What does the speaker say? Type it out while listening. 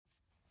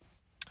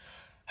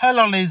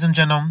Hello, ladies and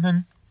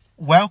gentlemen.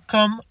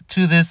 Welcome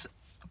to this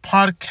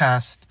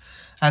podcast.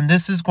 And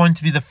this is going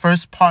to be the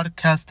first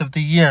podcast of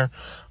the year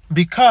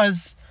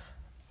because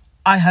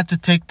I had to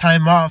take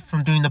time off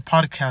from doing the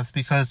podcast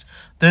because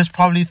there's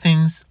probably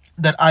things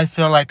that I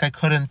feel like I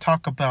couldn't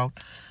talk about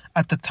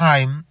at the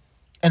time.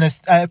 And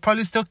I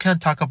probably still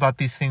can't talk about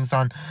these things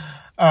on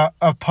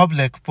a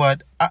public,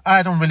 but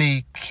I don't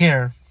really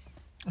care.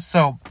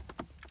 So,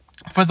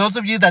 for those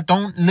of you that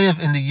don't live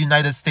in the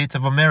United States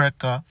of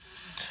America,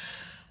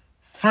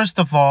 first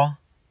of all,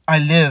 I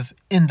live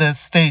in the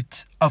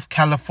state of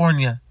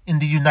California in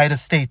the United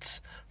States.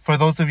 For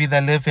those of you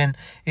that live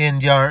in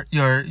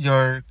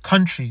your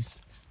countries,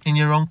 in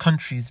your own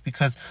countries,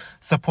 because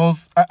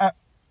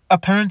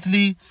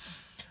apparently,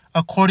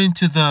 according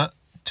to the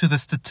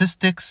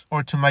statistics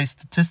or to my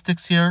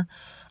statistics here,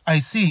 I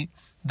see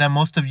that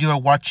most of you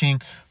are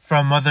watching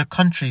from other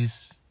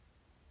countries.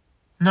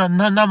 No,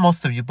 not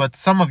most of you, but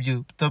some of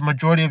you. The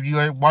majority of you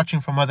are watching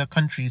from other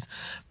countries,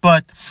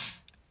 but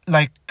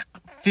like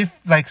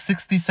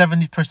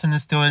 60-70%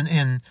 is still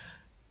in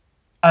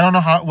I don't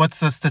know what's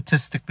the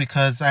statistic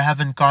because I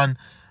haven't gone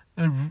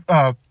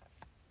I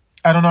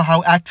don't know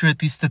how accurate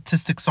these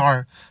statistics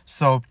are,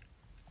 so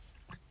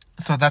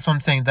that's what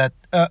I'm saying, that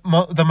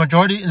the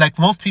majority, like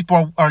most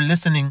people are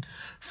listening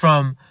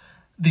from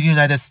the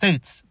United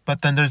States,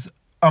 but then there's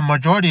a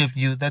majority of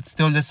you that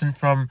still listen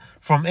from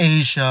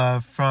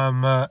Asia,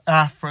 from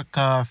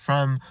Africa,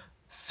 from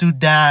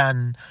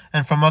Sudan,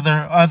 and from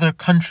other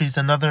countries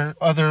and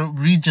other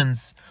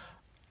regions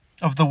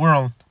of the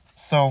world.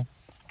 So,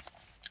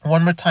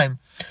 one more time,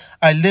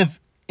 I live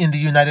in the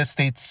United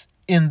States,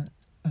 in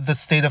the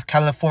state of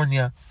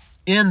California,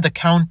 in the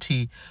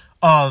county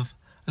of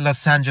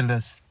Los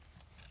Angeles.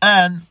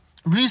 And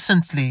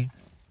recently,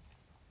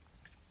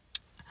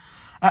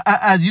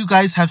 as you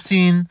guys have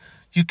seen,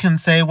 you can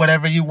say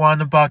whatever you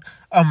want about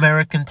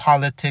American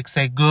politics,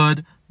 say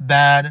good,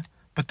 bad,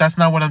 but that's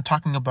not what I'm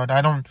talking about.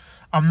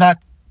 I'm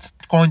not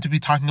going to be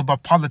talking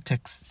about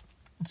politics.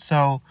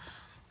 So,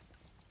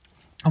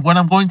 what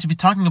I'm going to be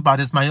talking about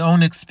is my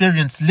own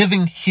experience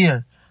living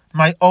here.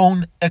 My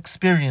own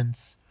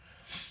experience.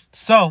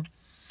 So,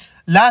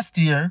 last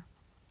year,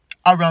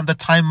 around the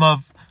time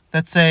of,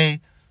 let's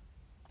say,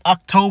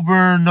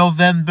 October,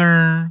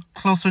 November,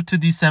 closer to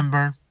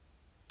December,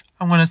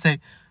 I'm going to say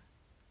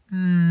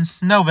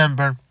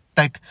November,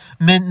 like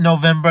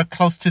mid-November,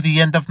 close to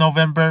the end of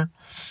November,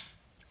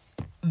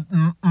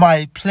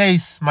 my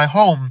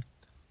home,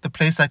 the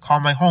place I call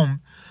my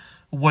home,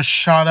 was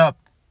shot up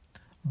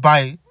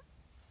by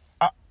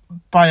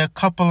a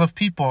couple of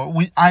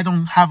people. I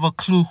don't have a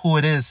clue who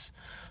it is.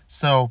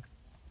 So,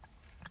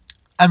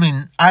 I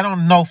mean, I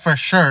don't know for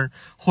sure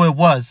who it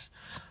was.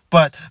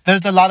 But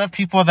there's a lot of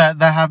people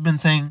that have been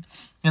saying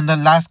in the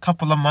last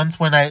couple of months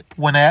when I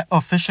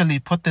officially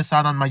put this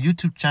out on my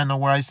YouTube channel,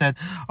 where I said,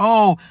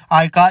 oh,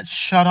 I got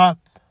shot up.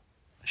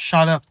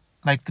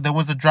 Like there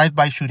was a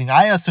drive-by shooting.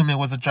 I assume it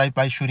was a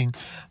drive-by shooting.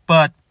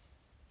 But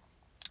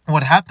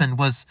what happened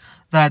was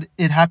that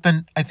it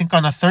happened, I think,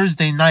 on a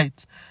Thursday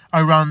night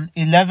around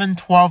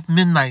 11-12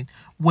 midnight,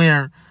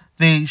 where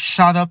they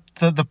shot up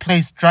the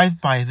place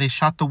drive-by. They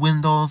shot the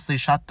windows. They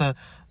shot the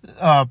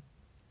windows.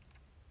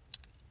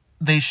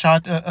 They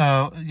shot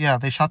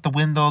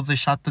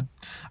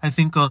I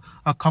think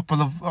a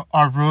couple of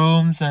our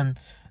rooms, and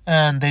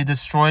they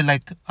destroyed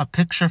like a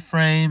picture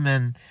frame,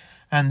 and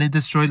they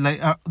destroyed like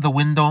the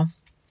window.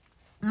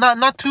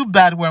 Not too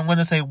bad where I'm going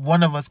to say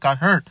one of us got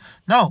hurt.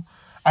 No,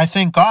 I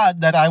thank God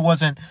that I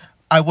wasn't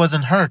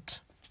hurt,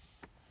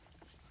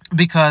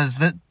 because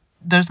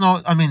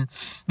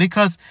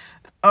because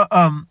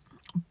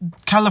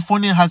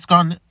California has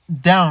gone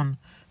down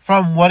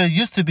from what it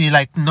used to be,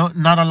 like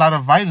not a lot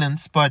of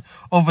violence, but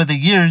over the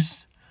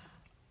years,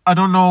 I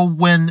don't know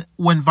when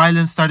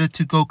violence started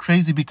to go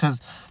crazy, because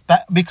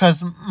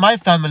my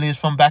family is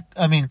from back.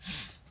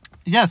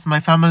 Yes, my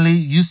family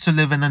used to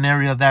live in an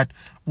area that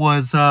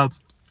was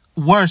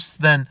worse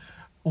than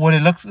what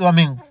it looks.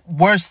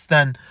 Worse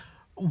than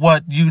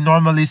what you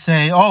normally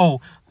say.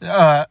 Oh,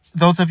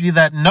 those of you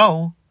that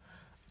know,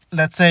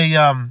 let's say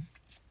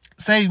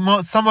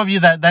some of you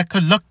that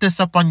could look this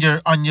up on your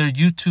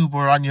YouTube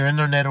or on your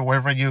internet or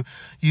wherever you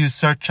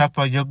search up,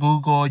 your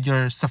Google,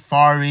 your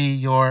Safari,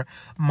 your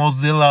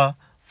Mozilla,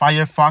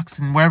 Firefox,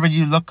 and wherever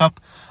you look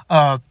up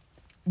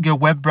your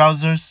web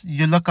browsers,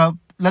 you look up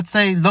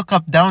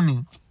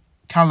Downey,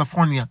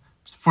 California,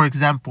 for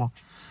example,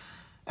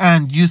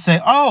 and you say,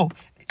 oh,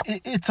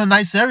 it's a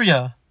nice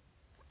area,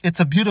 it's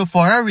a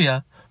beautiful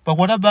area, but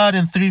what about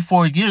in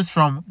 3-4 years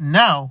from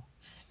now?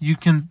 You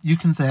can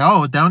say,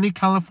 oh, Downey,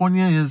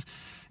 California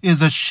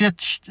is a shit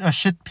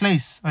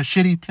place, a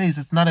shitty place.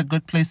 It's not a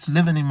good place to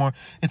live anymore.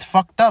 It's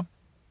fucked up.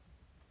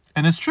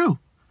 And it's true.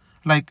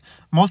 Like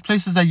most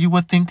places that you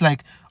would think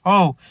like,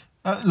 oh,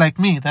 like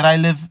me, that I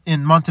live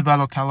in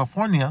Montebello,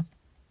 California.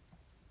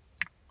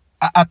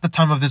 At the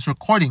time of this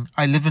recording,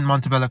 I live in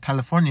Montebello,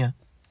 California.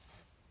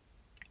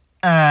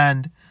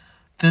 And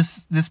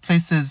this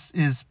place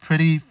is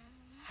pretty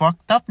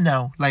fucked up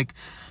now. Like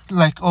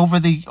over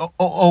the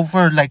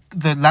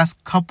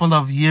last couple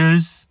of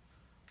years,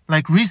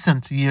 like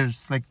recent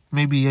years, like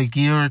maybe a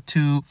year or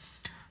two,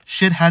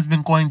 shit has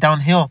been going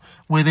downhill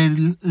where they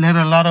let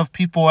a lot of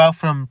people out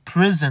from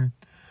prison.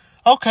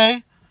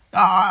 Okay,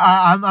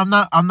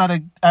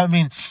 I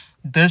mean,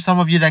 there's some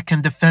of you that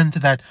can defend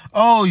that.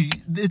 Oh,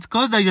 it's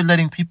good that you're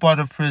letting people out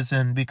of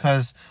prison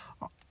because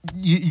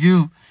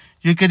you're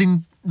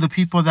getting the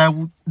people that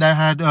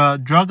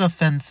had drug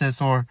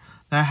offenses or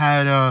that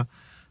had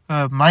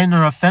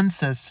minor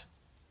offenses,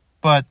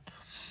 but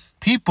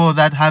people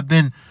that have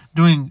been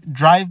doing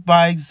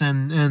drive-bys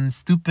and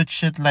stupid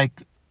shit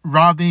like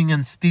robbing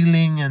and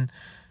stealing, and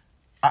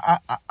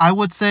I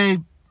would say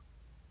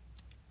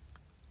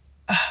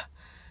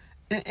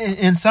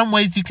in some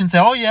ways you can say,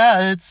 oh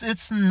yeah,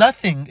 it's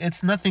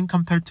nothing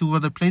compared to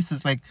other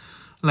places like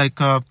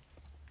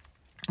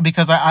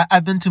because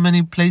I've been to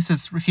many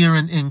places here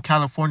in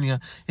California,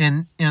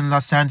 in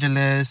Los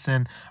Angeles,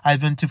 and I've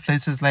been to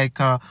places like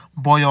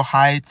Boyle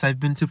Heights. I've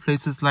been to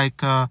places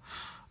like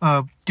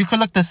you could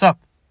look this up.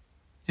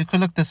 You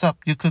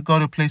could go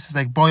to places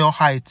like Boyle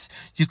Heights.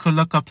 You could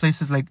look up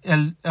places like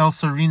El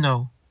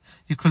Sereno.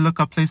 You could look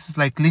up places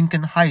like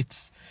Lincoln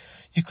Heights.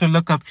 You could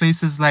look up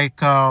places like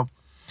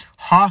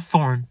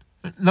Hawthorne.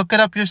 Look it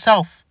up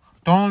yourself.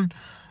 Don't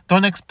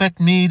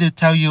expect me to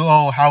tell you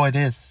how it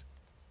is.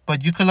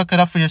 But you can look it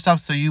up for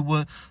yourself, so you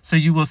will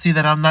see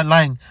that I'm not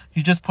lying.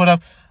 You just put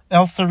up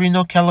El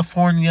Sereno,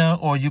 California,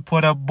 or you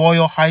put up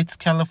Boyle Heights,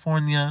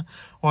 California,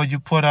 or you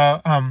put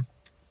up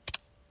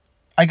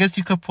I guess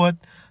you could put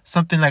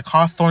something like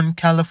Hawthorne,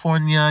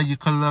 California. You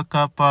could look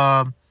up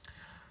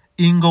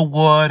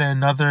Inglewood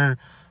and other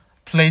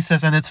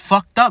places, and it's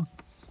fucked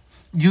up.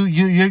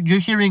 You're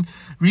hearing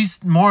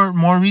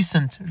more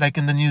recent, like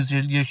in the news,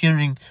 you're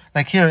hearing,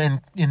 like here in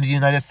the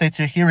United States,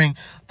 you're hearing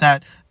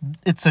that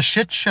it's a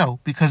shit show,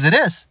 because it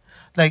is.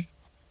 Like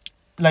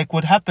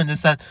what happened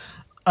is that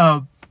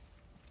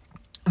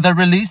they're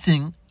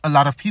releasing a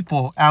lot of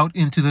people out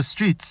into the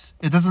streets.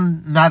 It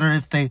doesn't matter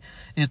if they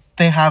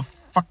have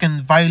fucking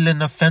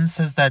violent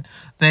offenses that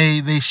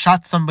they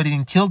shot somebody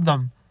and killed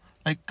them.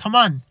 Like, come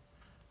on.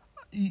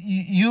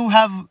 You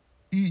have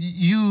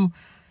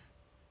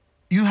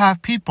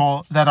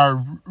people that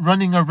are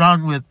running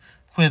around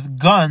with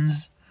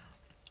guns,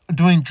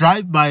 doing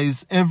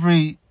drive-bys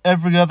every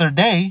other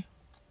day.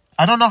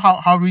 I don't know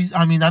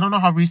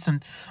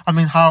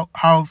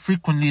how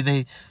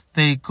frequently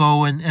they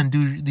go and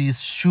do these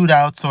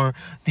shootouts or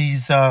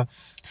these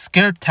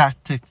scare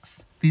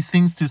tactics, these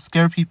things to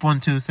scare people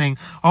into saying,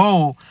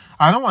 oh,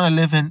 I don't want to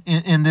live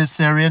in this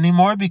area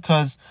anymore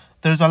because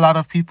there's a lot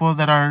of people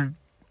that are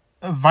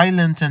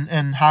violent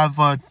and have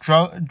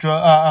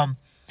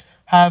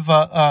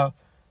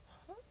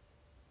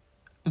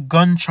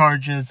gun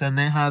charges, and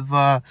they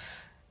have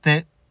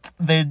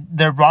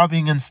they're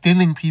robbing and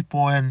stealing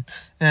people and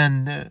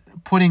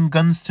putting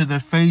guns to their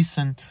face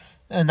and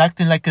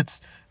acting like it's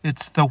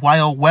the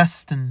Wild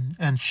West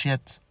and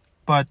shit.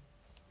 But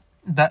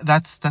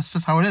that's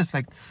just how it is.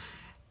 Like,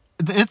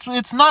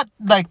 it's not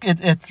like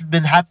it's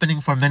been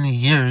happening for many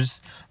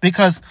years,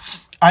 because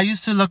I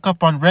used to look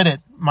up on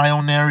Reddit my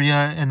own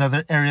area and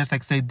other areas,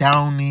 like say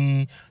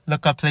Downey,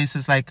 look up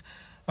places like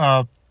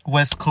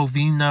West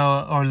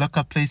Covina, or look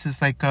up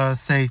places like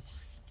say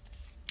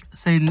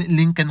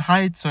Lincoln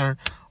Heights, or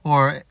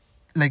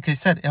like I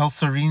said, El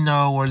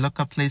Sereno, or look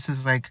up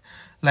places like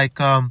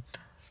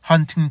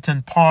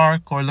Huntington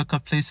Park, or look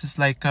up places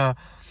like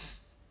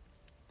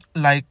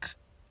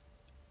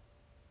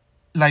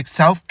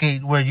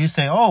Southgate, where you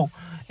say, oh,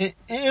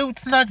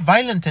 it's not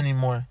violent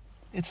anymore.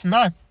 It's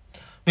not.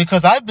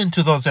 Because I've been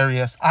to those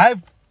areas.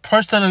 I've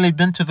personally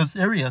been to those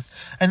areas.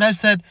 And I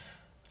said,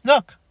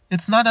 look,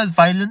 it's not as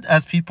violent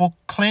as people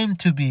claim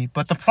to be.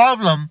 But the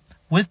problem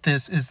with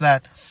this is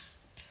that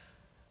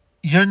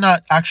you're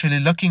not actually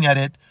looking at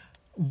it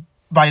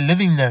by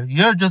living there.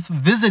 You're just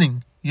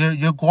visiting.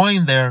 You're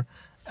going there,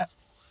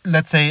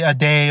 let's say a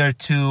day or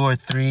 2 or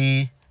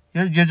 3.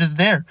 You're just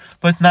there.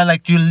 But it's not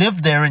like you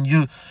live there and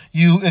you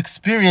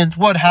experience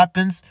what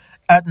happens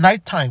at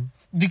nighttime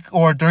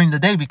or during the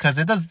day, because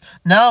it does.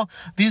 Now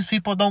these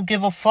people don't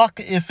give a fuck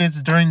if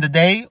it's during the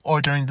day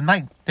or during the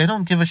night. They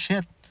don't give a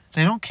shit.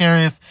 They don't care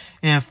if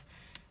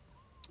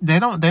they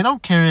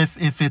don't care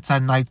if it's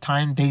at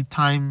nighttime,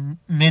 daytime,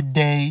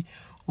 midday,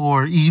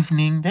 or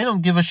evening. They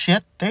don't give a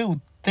shit. They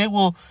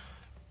will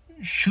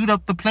shoot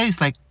up the place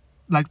like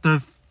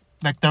they're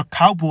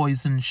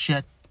cowboys and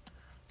shit.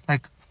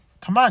 Like,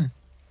 come on.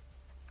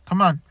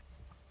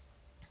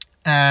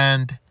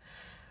 And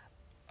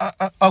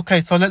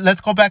okay, so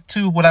let's go back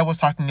to what I was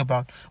talking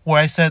about, where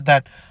I said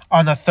that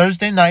on a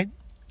Thursday night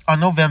on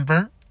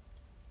November,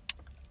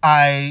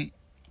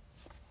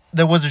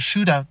 there was a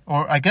shootout,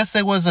 or I guess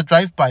it was a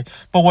drive-by.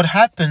 But what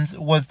happened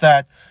was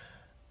that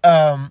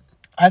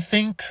I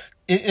think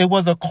it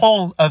was a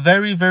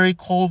very, very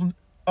cold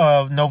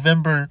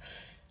November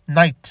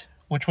night,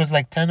 which was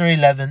like 10 or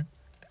 11.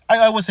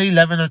 I would say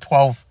 11 or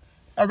 12,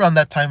 around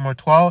that time, or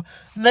 12,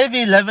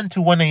 maybe 11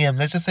 to 1 a.m.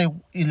 Let's just say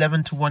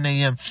 11 to 1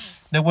 a.m.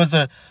 There was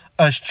a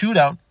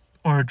shootout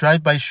or a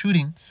drive-by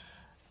shooting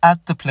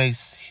at the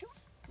place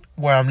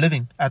where I'm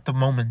living at the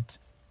moment.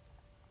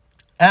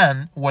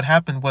 And what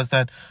happened was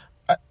that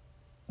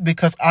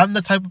because I'm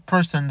the type of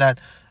person that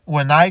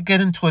when I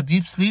get into a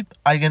deep sleep,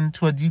 I get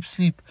into a deep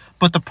sleep.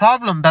 But the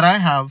problem that I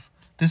have,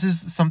 this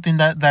is something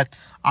that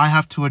I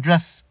have to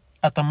address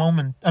at the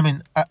moment. I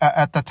mean,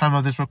 at the time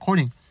of this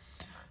recording,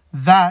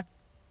 that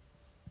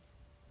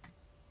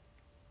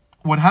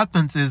what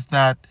happens is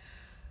that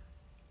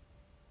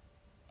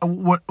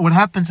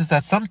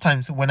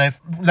sometimes when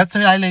let's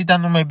say I lay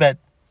down on my bed,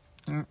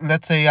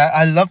 let's say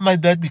I love my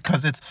bed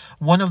because it's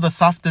one of the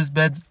softest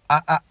beds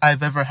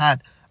I've ever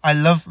had. I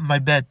love my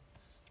bed.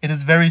 It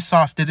is very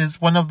soft. It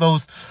is one of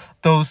those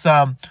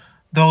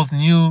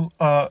new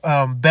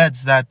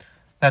beds that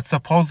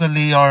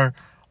supposedly are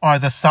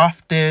the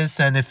softest,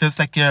 and it feels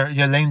like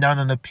you're laying down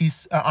on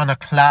a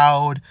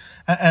cloud,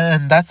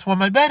 and that's what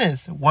my bed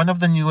is. One of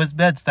the newest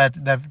beds that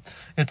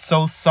it's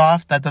so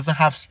soft that doesn't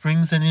have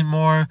springs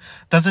anymore.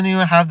 Doesn't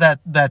even have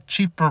that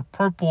cheaper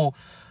purple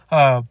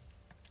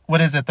what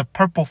is it? The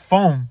purple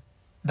foam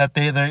that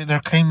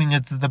they're claiming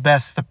it's the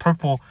best. The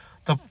purple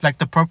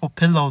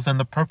pillows and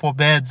the purple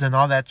beds and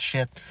all that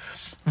shit.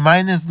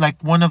 Mine is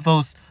like one of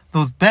those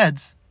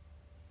beds,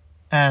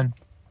 and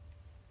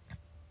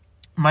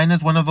mine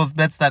is one of those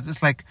beds that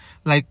is like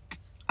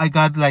I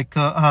got like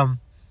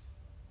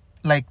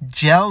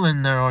gel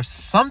in there or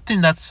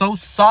something that's so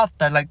soft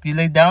that like you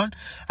lay down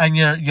and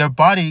your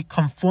body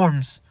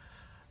conforms.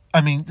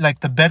 I mean, like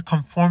the bed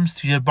conforms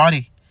to your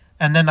body.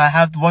 And then I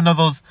have one of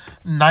those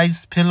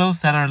nice pillows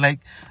that are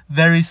like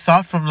very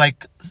soft from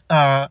like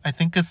I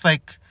think it's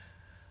like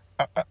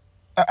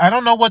I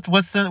don't know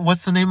what's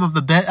the name of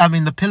the bed. I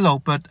mean the pillow,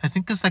 but I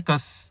think it's like a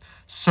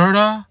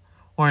Serta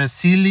or a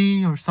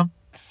Sealy or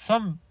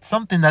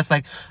something that's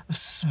like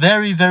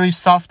very, very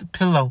soft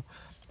pillow,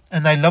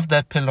 and I love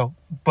that pillow.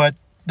 But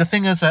the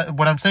thing is that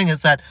what I'm saying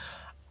is that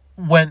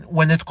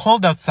when it's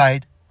cold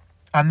outside,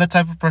 I'm the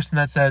type of person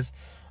that says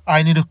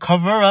I need to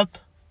cover up,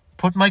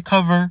 put my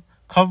cover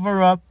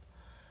up,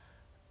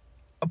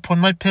 put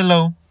my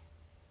pillow,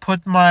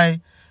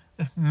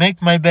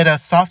 make my bed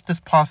as soft as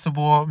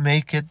possible,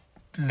 make it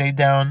lay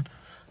down,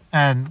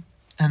 and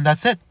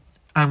that's it.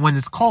 And when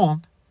it's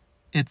cold,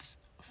 it's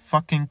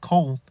fucking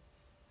cold.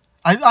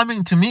 I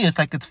mean, to me, it's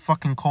like it's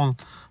fucking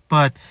cold.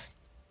 But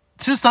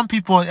to some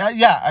people,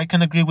 yeah, I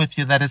can agree with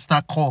you that it's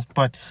not cold.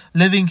 But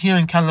living here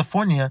in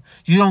California,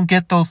 you don't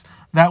get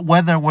that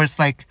weather where it's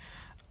like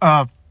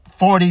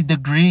 40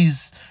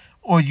 degrees,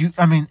 or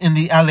in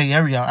the LA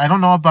area. I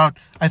don't know about,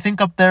 I think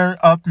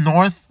up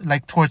north,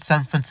 like towards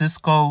San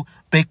Francisco,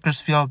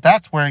 Bakersfield,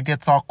 that's where it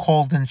gets all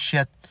cold and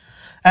shit.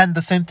 And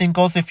the same thing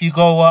goes if you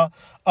go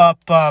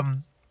up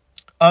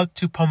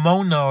to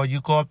Pomona, or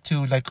you go up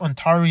to like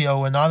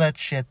Ontario and all that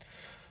shit.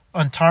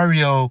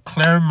 Ontario,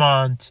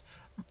 Claremont,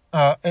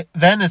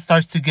 then it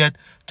starts to get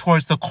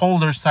towards the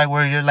colder side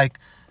where you're like,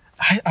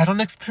 I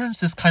don't experience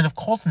this kind of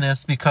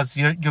coldness because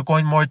you're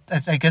going more,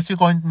 I guess you're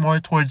going more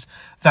towards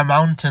the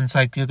mountains.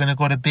 Like you're going to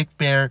go to Big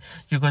Bear.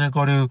 You're going to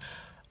go to,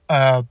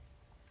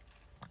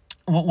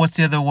 what's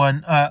the other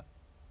one?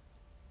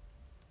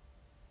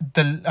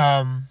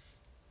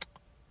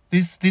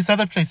 These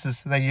other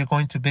places that you're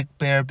going to Big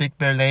Bear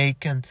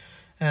Lake and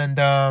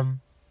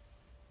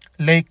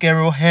Lake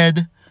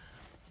Arrowhead.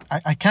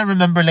 I can't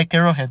remember Lake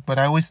Arrowhead, but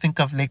I always think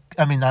of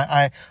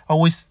I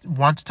always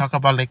want to talk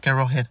about Lake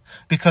Arrowhead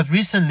because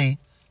recently,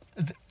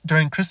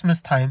 during Christmas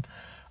time,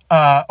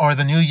 or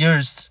the New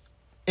Year's,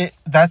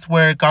 that's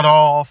where it got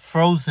all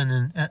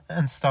frozen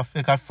and stuff.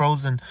 It got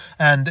frozen,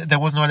 and there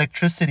was no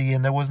electricity,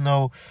 and there was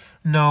no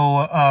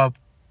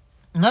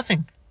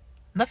nothing.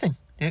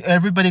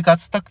 Everybody got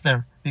stuck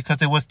there because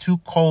it was too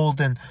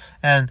cold, and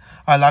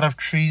a lot of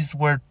trees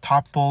were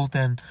toppled,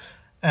 and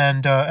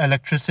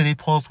electricity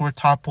poles were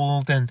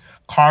toppled, and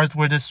cars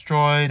were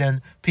destroyed,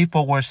 and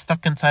people were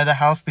stuck inside the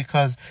house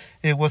because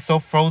it was so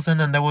frozen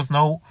and there was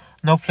no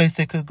place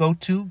they could go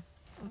to.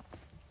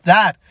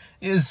 That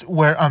is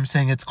where I'm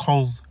saying it's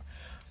cold.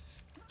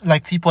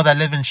 Like people that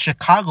live in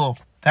Chicago,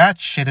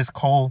 that shit is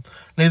cold.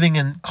 Living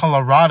in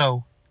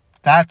Colorado,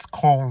 that's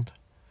cold.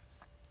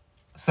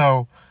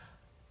 So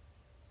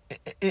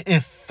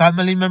if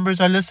family members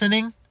are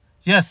listening,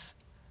 yes,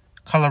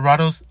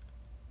 Colorado's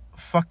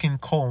fucking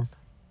cold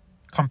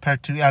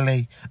compared to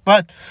LA.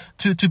 But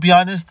to be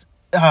honest,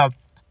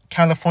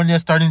 California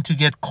is starting to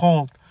get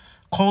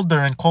colder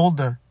and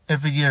colder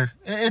every year.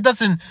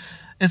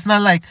 It's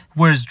not like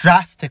where it's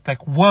drastic,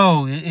 like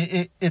whoa,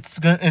 it's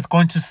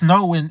going to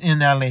snow in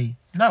LA.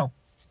 No.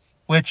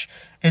 Which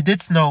it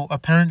did snow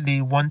apparently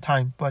one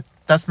time, but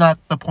that's not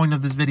the point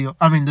of this video.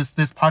 I mean this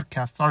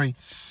podcast.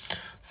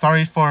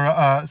 Sorry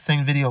for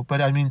saying video,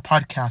 but I mean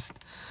podcast.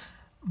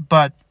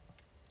 But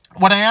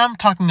what I am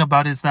talking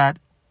about is that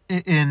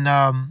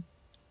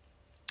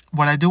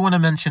what I do want to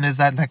mention is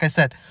that, like I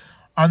said,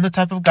 I'm the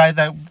type of guy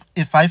that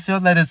if I feel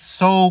that it's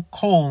so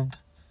cold,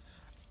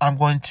 I'm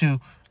going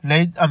to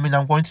lay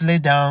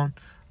down,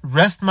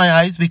 rest my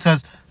eyes,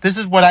 because this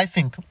is what I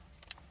think.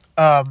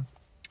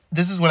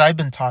 This is what I've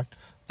been taught.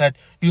 that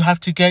you have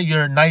to get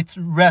your night's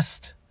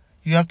rest.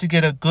 You have to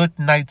get a good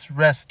night's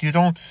rest. You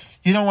don't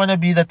want to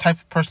be the type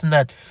of person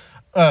that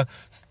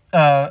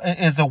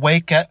is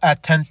awake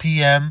at 10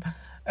 p.m.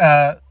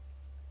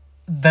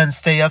 Then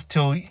stay up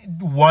till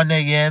 1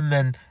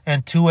 a.m.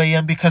 and 2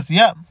 a.m. Because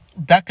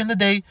back in the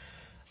day,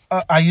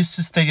 I used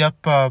to stay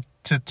up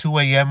to 2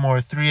 a.m.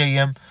 or 3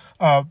 a.m.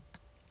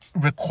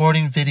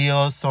 Recording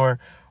videos or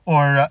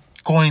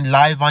going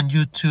live on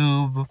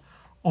YouTube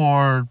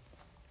or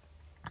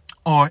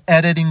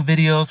editing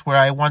videos, where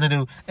I wanted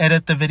to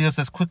edit the videos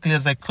as quickly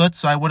as I could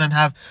so I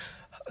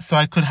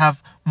could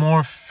have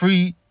more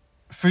free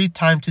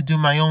time to do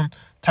my own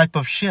type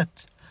of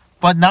shit.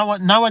 But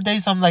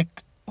nowadays I'm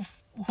like,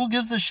 who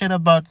gives a shit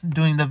about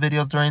doing the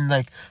videos during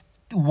like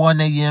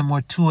 1 a.m.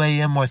 or 2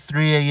 a.m. or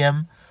 3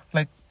 a.m.?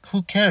 Like,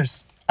 who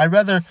cares? I'd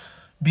rather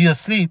be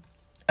asleep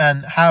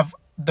and have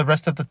the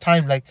rest of the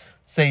time, like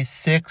say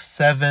 6,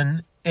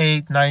 7,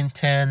 8, 9,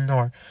 10,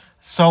 or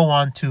so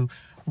on, to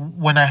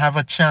when I have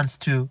a chance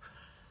to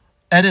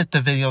edit the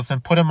videos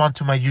and put them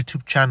onto my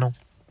YouTube channel.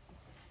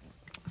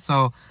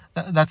 So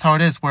that's how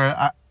it is,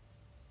 where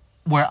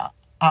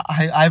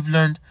I've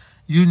learned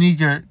you need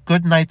your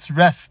good night's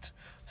rest.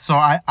 So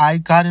I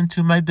got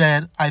into my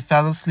bed, I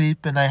fell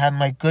asleep, and I had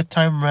my good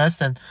time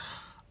rest, and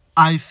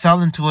I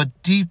fell into a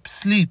deep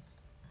sleep.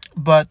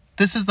 But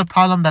this is the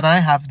problem that I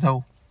have,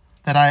 though,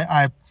 that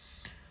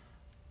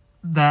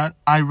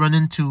I run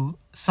into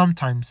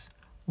sometimes,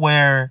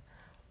 where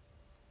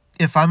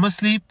if I'm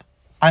asleep,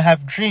 I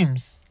have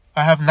dreams,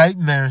 I have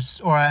nightmares,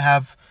 or I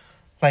have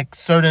like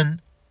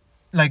certain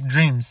like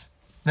dreams.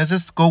 Let's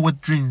just go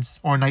with dreams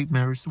or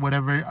nightmares,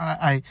 whatever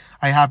I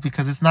have,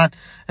 because it's not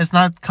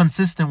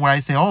consistent where I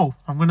say, oh,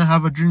 I'm going to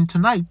have a dream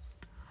tonight,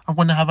 I'm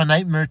going to have a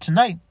nightmare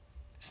tonight.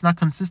 It's not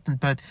consistent.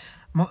 But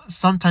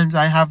sometimes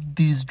I have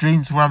these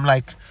dreams where I'm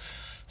like,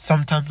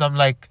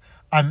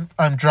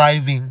 I'm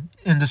driving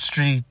in the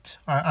street.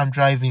 I'm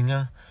driving.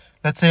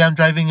 Let's say I'm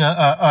driving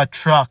a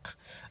truck.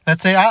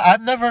 Let's say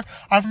I've never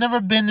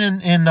been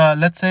in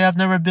let's say I've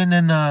never been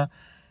in a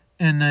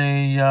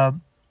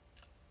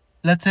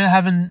let's say I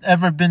haven't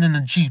ever been in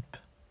a Jeep,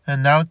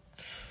 and now,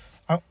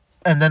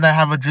 and then I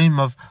have a dream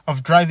of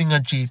driving a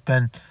Jeep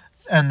and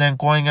then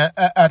going at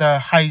a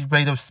high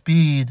rate of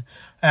speed,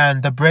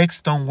 and the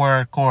brakes don't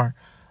work, or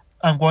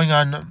I'm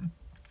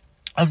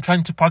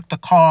trying to park the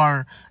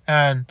car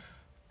and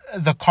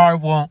the car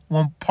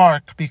won't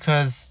park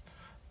because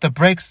the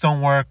brakes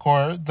don't work,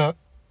 or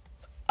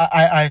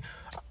I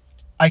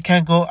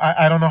can't go.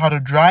 I don't know how to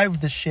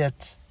drive the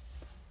shit.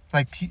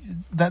 Like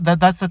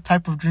that's the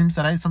type of dreams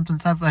that I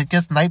sometimes have. I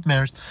guess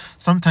nightmares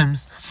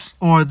sometimes,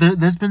 or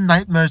there's been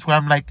nightmares where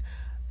I'm like,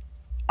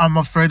 I'm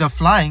afraid of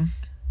flying.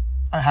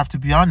 I have to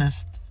be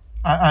honest.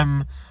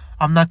 I'm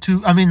not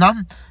too. I mean,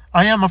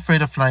 I am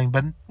afraid of flying,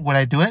 but would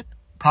I do it?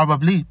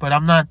 Probably. But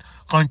I'm not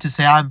going to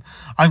say I'm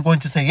going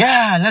to say,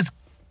 yeah, let's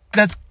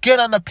get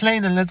on a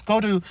plane and let's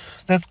go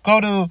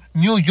to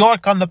New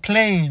York on the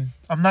plane.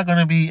 I'm not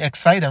gonna be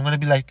excited. I'm gonna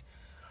be like,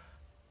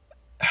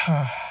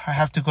 I'm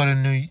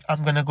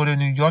gonna go to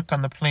New York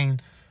on the plane,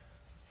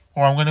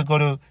 or I'm gonna go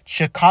to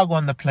Chicago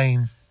on the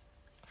plane.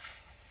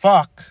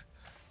 Fuck.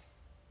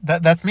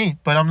 That's me.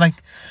 But I'm like,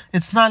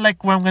 it's not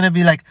like where I'm gonna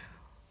be like,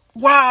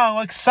 wow,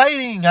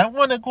 exciting, I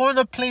want to go on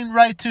a plane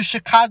ride to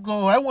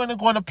Chicago, I want to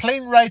go on a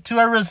plane ride to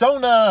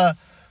Arizona.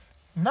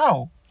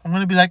 No, I'm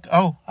gonna be like,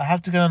 oh, I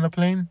have to get on a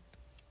plane.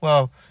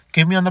 Well,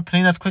 get me on the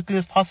plane as quickly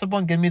as possible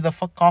and get me the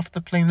fuck off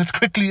the plane as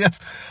quickly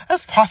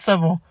as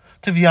possible.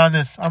 To be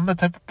honest, I'm the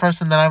type of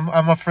person that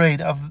I'm afraid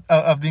of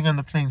being on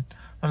the plane.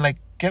 I'm like,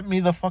 get me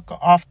the fuck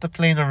off the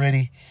plane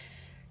already.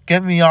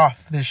 Get me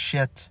off this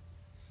shit.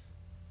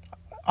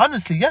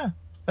 Honestly, yeah,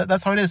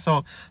 that's how it is.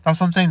 So that's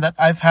what I'm saying, that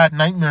I've had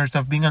nightmares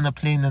of being on the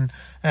plane,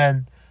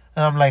 and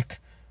I'm like,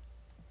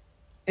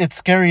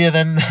 it's scarier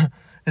than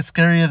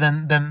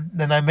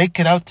I make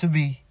it out to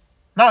be.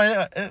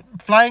 No,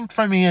 flying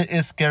for me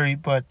is scary,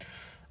 but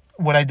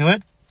would I do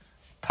it?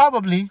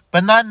 Probably,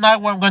 but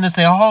not where I'm going to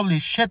say, holy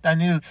shit,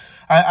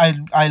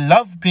 I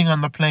love being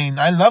on the plane.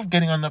 I love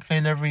getting on the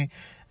plane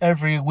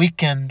every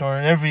weekend or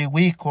every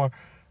week, or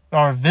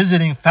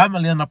visiting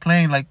family on the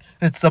plane. Like,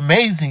 it's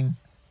amazing.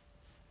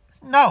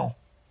 No.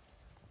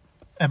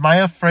 Am I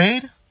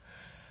afraid?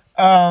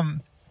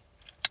 During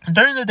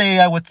the day,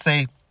 I would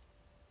say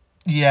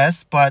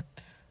yes, but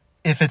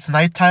if it's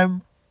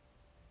nighttime,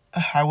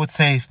 I would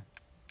say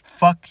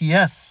fuck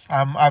yes.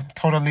 I'm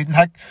totally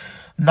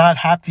not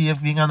happy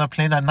of being on a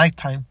plane at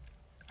nighttime.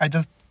 I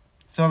just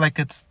feel like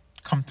it's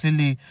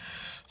completely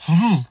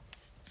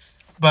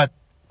but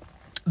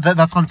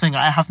that's what I'm saying.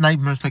 I have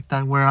nightmares like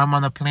that, where I'm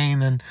on a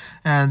plane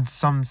and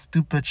some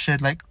stupid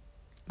shit like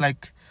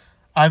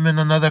I'm in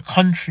another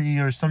country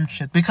or some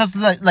shit. Because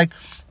like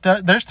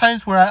there's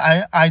times where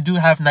I do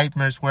have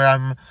nightmares where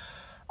I'm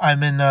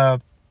in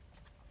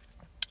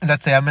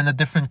let's say I'm in a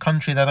different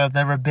country that I've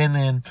never been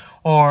in,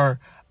 or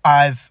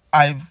I've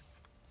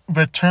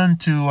returned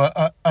to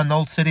an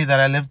old city that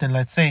I lived in.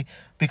 Let's say,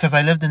 because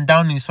I lived in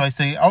Downey, so I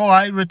say, oh,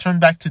 I returned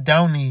back to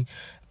Downey,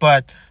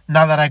 but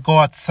now that I go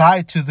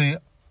outside to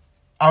the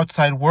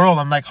outside world.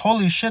 I'm like,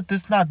 holy shit,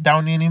 this is not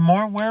Downey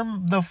anymore. Where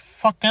the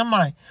fuck am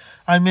I?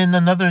 I'm in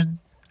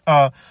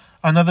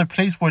another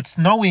place where it's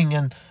snowing,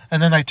 and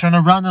then I turn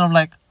around and I'm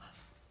like,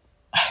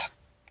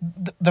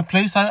 the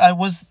place I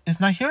was is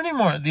not here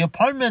anymore. The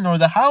apartment or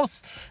the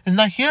house is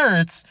not here.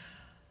 It's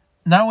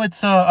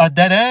a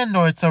dead end,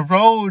 or it's a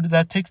road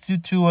that takes you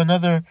to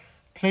another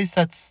place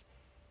that's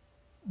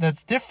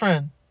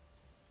different.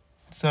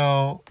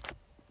 So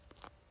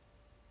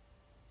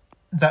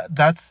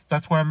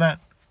that's where I'm at.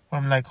 Where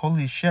I'm like,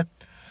 holy shit.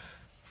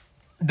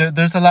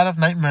 There's a lot of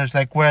nightmares,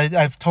 like where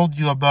I've told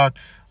you about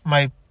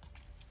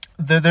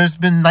there's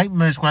been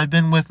nightmares where I've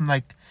been with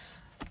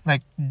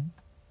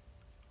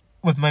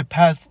with my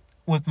past,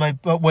 with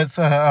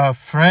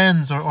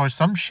friends or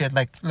some shit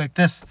like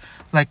this,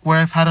 like where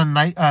I've had a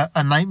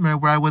nightmare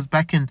where I was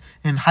back in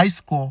high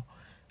school,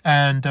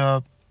 and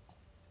where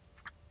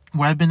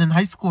I've been in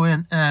high school,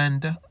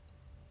 and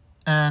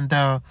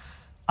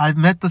I've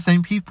met the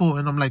same people,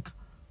 and I'm like,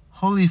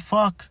 holy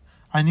fuck,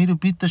 I need to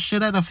beat the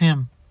shit out of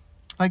him.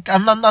 Like,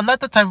 I'm not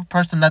the type of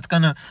person that's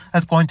going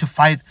to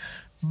fight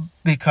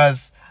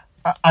because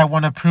I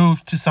want to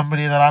prove to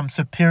somebody that I'm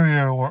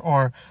superior,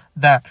 or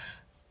that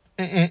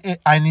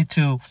I need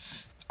to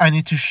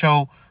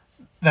show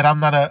that I'm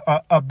not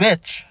a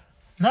bitch.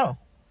 No.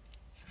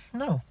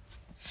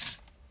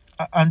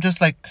 I'm just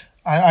like,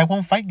 I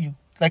won't fight you.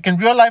 Like, in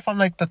real life, I'm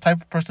like the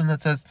type of person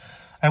that says,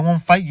 I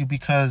won't fight you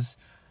because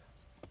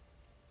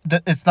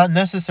it's not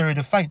necessary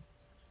to fight.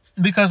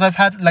 Because I've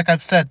had, like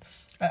I've said,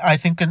 I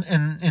think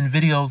in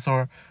videos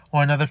or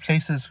in other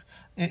places,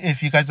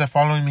 if you guys are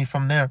following me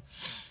from there,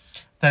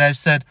 that I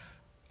said,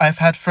 I've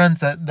had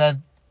friends that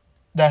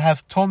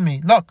have told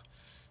me, look,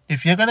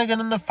 if you're going to get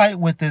in a fight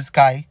with this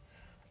guy,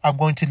 I'm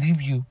going to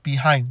leave you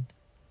behind.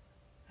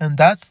 And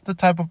that's the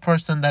type of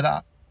person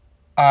that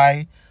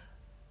I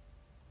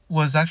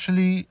was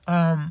actually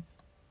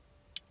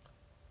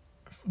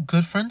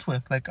good friends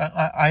with. Like,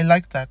 I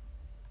like that.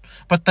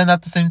 But then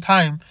at the same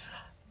time,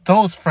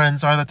 those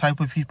friends are the type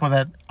of people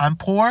that I'm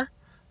poor,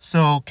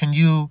 so can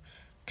you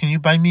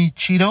buy me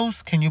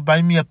Cheetos? Can you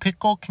buy me a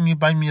pickle? Can you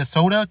buy me a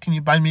soda? Can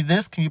you buy me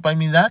this? Can you buy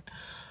me that?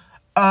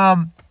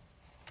 I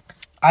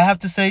have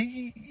to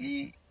say,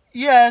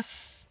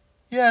 yes,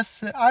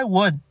 I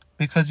would,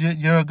 because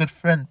you're a good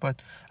friend.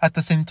 But at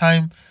the same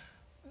time,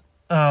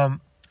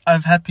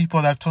 I've had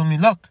people that have told me,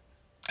 look,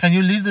 can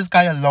you leave this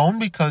guy alone?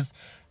 Because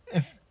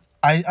if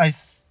I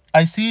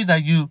see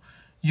that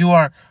you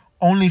are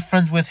only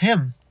friends with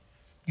him,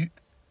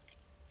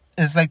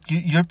 it's like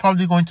you're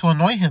probably going to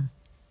annoy him.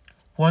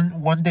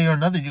 One day or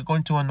another, you're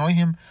going to annoy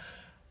him,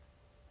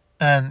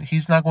 and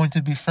he's not going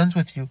to be friends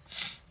with you.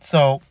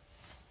 So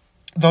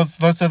those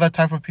are the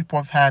type of people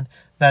I've had.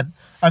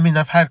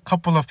 I've had a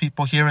couple of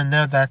people here and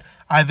there that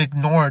I've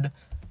ignored,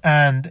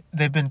 and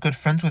they've been good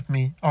friends with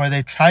me, or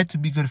they tried to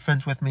be good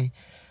friends with me,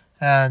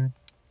 and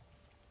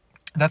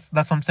that's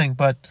what I'm saying.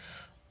 But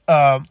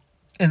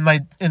in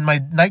my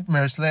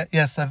nightmares,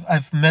 yes,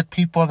 I've met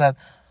people that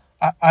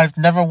I've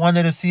never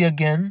wanted to see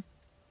again,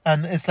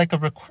 and it's like a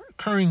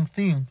recurring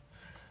theme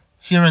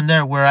here and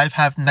there where I've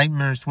had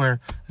nightmares where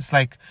it's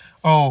like,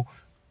 oh,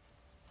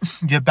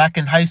 you're back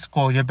in high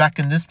school, you're back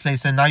in this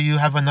place, and now you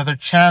have another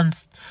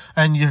chance,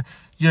 and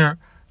you're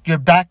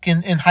back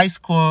in high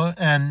school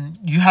and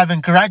you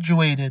haven't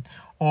graduated,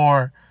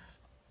 or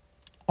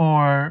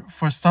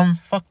for some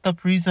fucked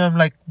up reason I'm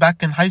like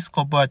back in high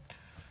school, but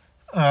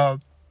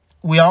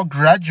we all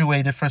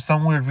graduated for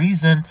some weird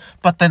reason,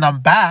 but then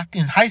I'm back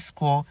in high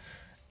school,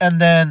 and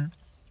then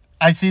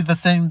I see the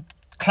same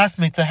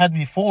classmates I had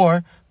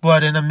before,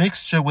 but in a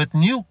mixture with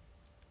new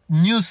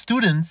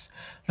students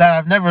that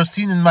I've never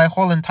seen in my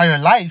whole entire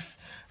life.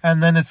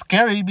 And then it's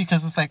scary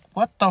because it's like,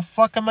 what the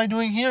fuck am I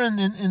doing here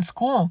in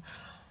school?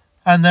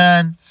 And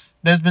then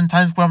there's been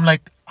times where I'm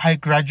like, I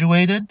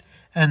graduated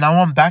and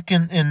now I'm back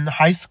in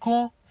high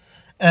school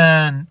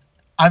and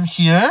I'm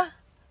here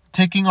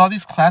taking all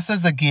these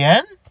classes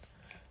again?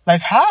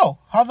 Like, how?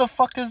 How the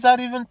fuck is that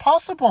even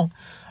possible?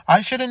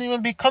 I shouldn't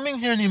even be coming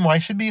here anymore. I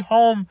should be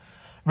home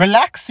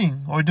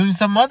relaxing or doing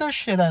some other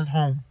shit at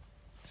home.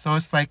 So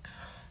it's like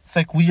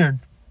weird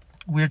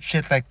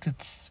shit. Like,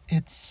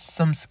 it's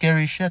some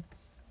scary shit.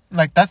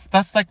 Like,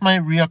 that's like my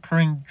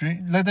reoccurring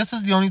dream. Like, this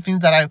is the only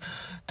dreams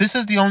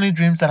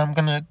that I'm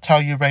gonna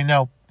tell you right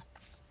now,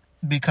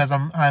 because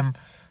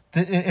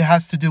it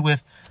has to do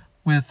with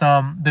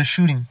the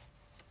shooting.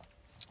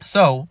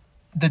 So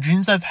the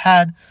dreams I've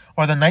had,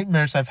 or the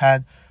nightmares I've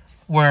had,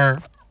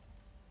 were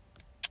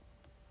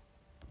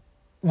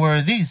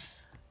these.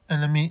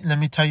 And let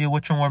me tell you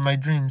which one were my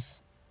dreams.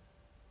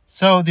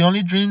 So the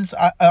only dreams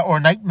or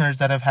nightmares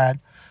that I've had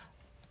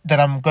that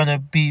I'm gonna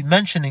be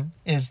mentioning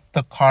is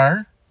the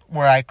car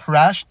where I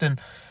crashed,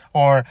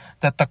 or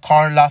that the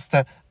car lost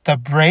the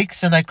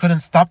brakes and I couldn't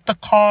stop the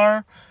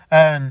car,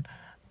 and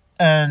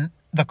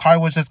the car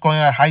was just going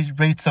at high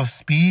rates of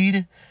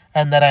speed,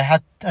 and that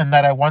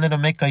I wanted to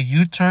make a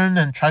U-turn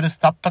and try to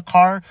stop the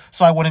car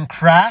so I wouldn't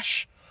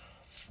crash.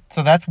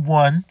 So that's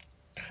one.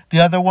 The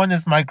other one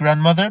is my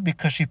grandmother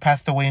because she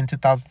passed away in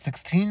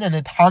 2016, and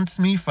it haunts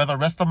me for the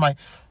rest of my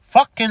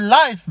fucking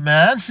life,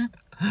 man.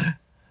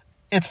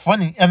 It's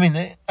funny. I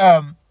mean,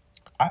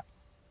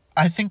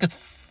 I think it's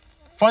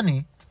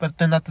funny, but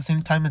then at the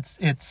same time,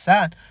 it's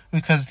sad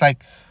because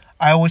like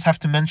I always have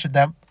to mention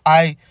that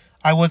I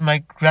was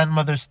my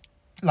grandmother's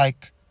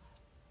like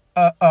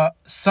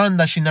son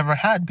that she never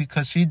had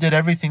because she did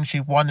everything she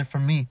wanted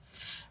from me.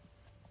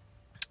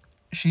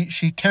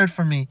 She cared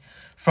for me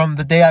from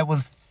the day I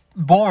was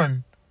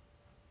born,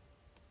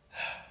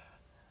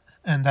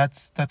 and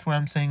that's where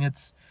I'm saying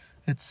it's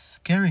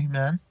scary,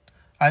 man.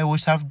 I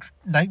always have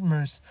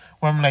nightmares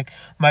where I'm like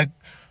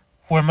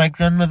where my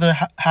grandmother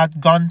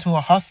had gone to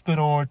a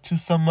hospital or to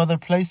some other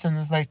place, and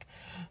it's like,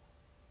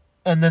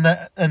 and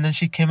then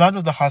she came out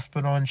of the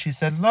hospital and she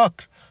said,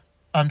 "Look,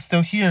 I'm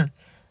still here,"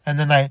 and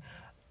then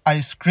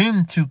I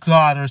screamed to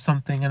God or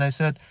something, and I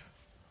said,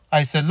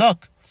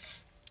 "Look,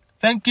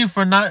 thank you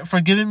for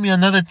giving me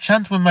another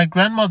chance with my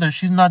grandmother.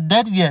 She's not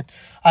dead yet.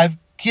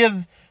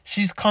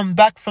 She's come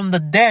back from the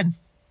dead."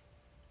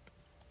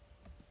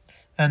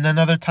 And then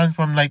other times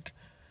where I'm like,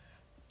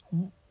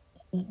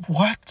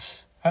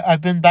 what?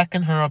 I've been back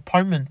in her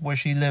apartment where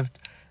she lived,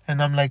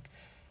 and I'm like,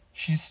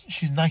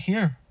 she's not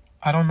here.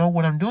 I don't know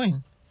what I'm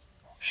doing.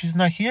 She's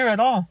not here at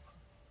all.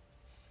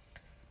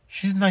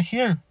 She's not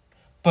here.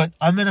 But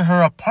I'm in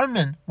her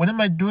apartment. What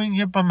am I doing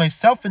here by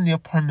myself in the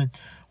apartment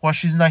while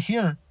she's not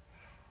here?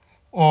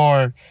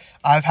 Or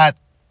I've had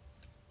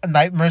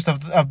nightmares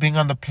of being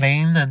on the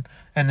plane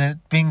and it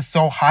being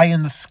so high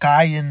in the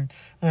sky and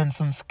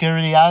some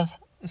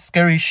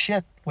scary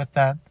shit with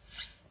that,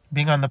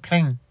 being on the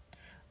plane.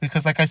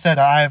 Because like I said,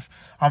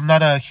 I'm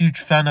not a huge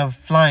fan of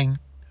flying,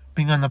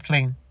 being on the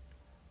plane.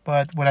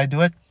 But would I do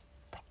it?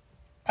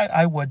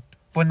 I would.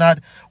 But not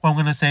when I'm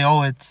going to say,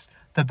 oh, it's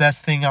the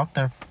best thing out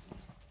there.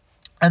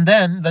 And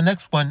then the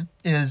next one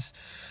is,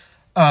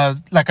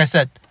 like I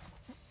said,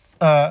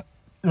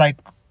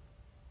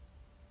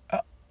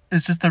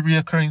 it's just a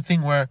reoccurring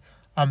thing where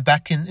I'm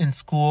back in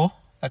school,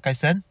 like I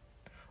said.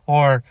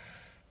 Or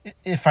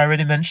if I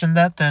already mentioned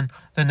that, then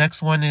the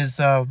next one is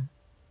that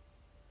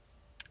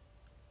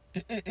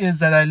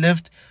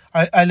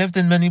I lived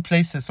in many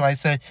places. So I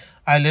say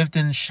I lived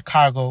in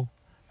Chicago,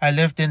 I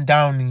lived in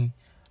Downey,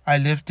 I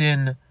lived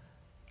in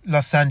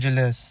Los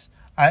Angeles.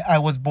 I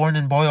was born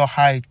in Boyle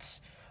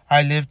Heights.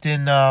 I lived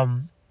in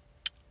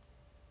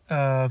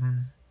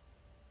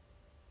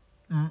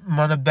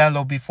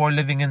Montebello before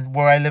living in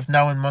where I live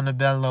now in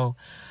Montebello,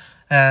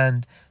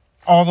 and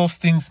all those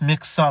things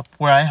mix up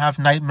where I have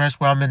nightmares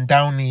where I'm in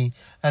Downey,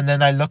 and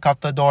then I look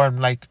out the door and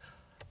like,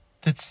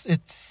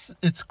 it's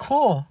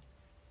cool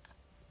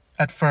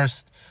at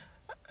first,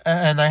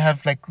 and I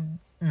have like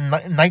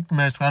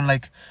nightmares where I'm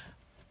like,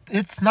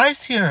 it's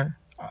nice here.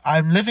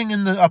 I'm living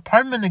in the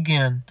apartment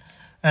again,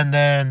 and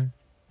then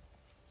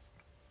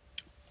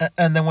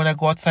when I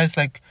go outside, it's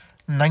like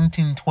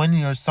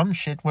 1920 or some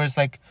shit where it's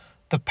like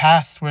the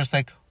past, where it's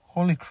like,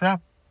 holy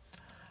crap,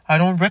 I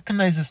don't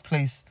recognize this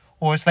place.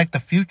 Or it's like the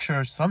future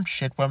or some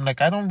shit where I'm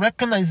like, I don't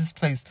recognize this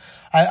place.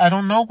 I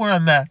don't know where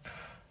I'm at.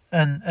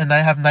 And I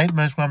have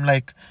nightmares where I'm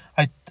like,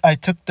 I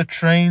took the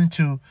train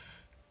to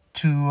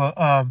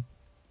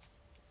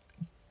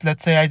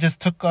let's say I just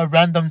took a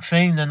random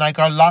train and I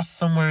got lost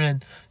somewhere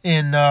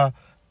in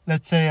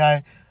let's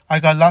say I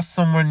got lost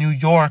somewhere in New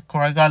York,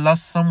 or I got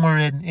lost somewhere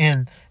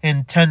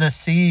in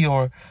Tennessee,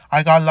 or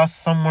I got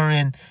lost somewhere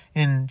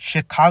in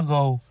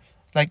Chicago.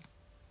 Like,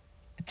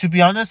 to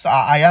be honest,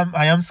 I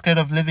am scared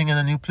of living in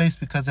a new place,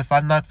 because if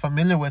I'm not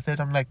familiar with it,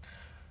 I'm like,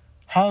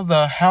 how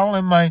the hell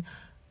am I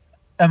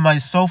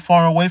so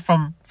far away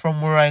from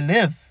where I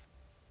live,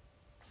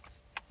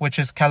 which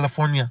is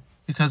California?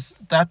 Because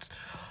that's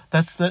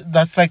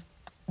like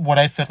what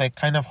I feel like,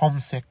 kind of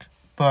homesick.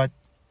 But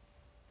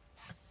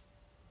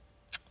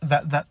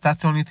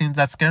that's the only thing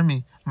that scared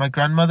me. My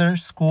grandmother,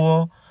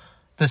 school,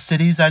 the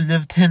cities I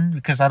lived in,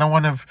 because I don't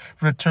want to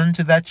return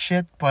to that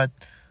shit, but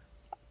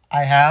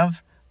I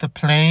have. The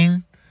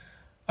plane,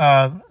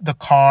 the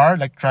car,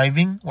 like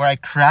driving, where I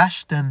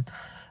crashed and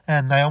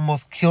I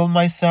almost killed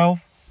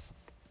myself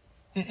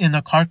in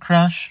a car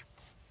crash.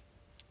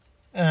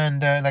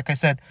 And like I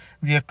said,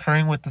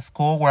 reoccurring with the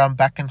school where I'm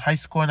back in high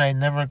school and I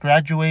never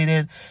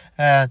graduated,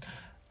 and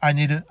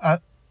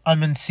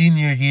I'm in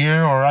senior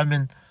year, or I'm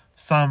in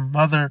some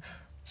other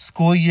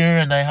school year,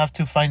 and I have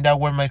to find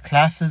out where my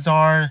classes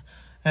are,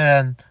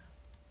 and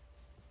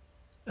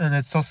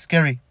it's so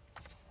scary.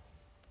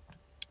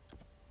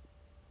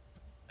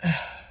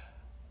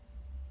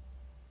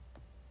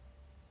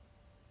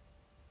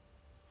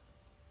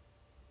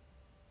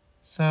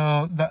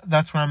 So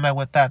that's where I'm at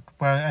with that,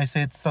 where I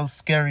say it's so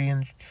scary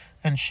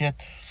and shit.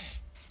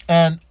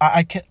 And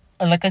I can,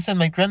 and like I said,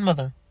 my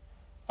grandmother,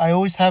 I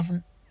always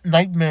have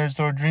nightmares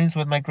or dreams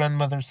with my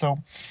grandmother. So,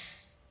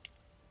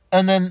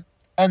 and then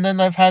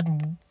I've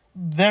had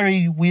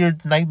very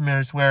weird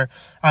nightmares where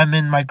I'm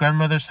in my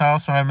grandmother's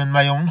house, or I'm in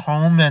my own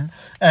home,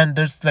 and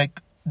there's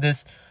like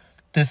this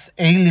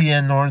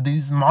alien or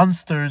these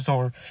monsters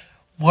or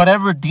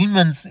whatever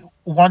demons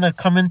want to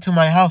come into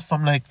my house.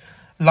 I'm like,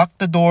 lock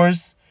the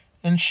doors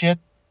and shit.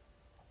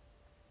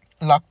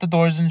 Lock the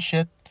doors and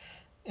shit.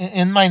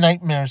 In my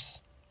nightmares,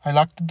 I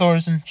lock the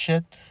doors and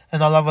shit.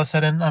 And all of a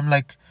sudden, I'm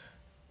like,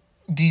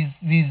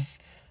 these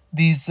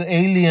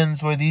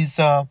aliens or these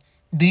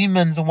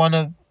demons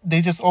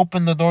they just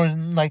open the doors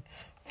and like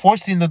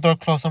forcing the door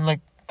closed. I'm like,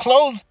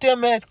 close,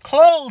 damn it,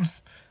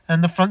 close.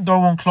 And the front door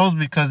won't close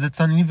because it's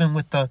uneven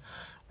with the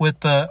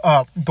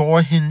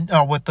door hinge,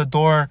 with the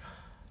door,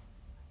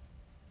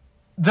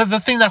 the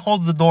thing that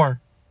holds the door,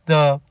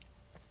 the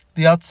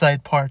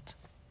outside part,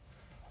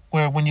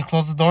 where when you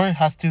close the door it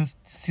has to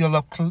seal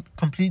up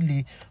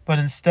completely, but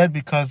instead,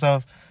 because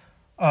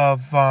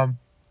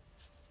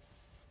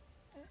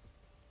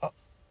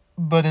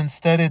but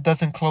instead it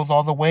doesn't close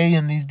all the way,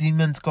 and these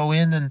demons go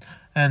in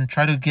and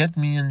try to get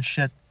me and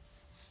shit.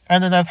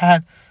 And then I've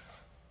had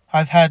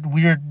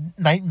weird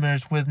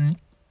nightmares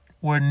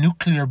where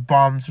nuclear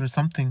bombs or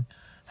something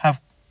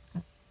have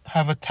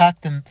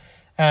attacked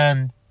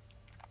and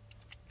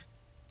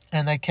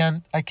I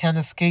can't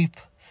escape.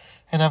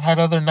 And I've had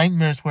other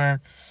nightmares where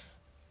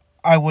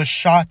I was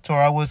shot, or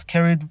I was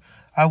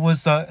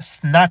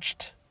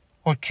snatched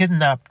or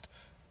kidnapped,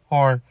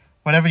 or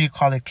whatever you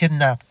call it,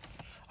 kidnapped,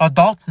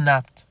 adult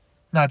napped.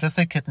 No, just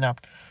say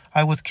kidnapped.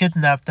 I was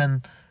kidnapped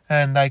and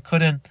I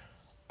couldn't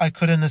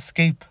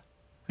escape,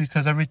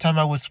 because every time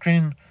I would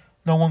scream,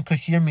 no one could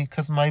hear me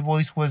because my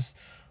voice was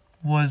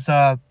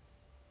I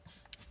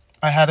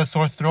had a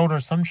sore throat or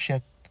some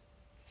shit.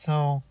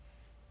 So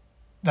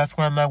that's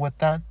where I'm at with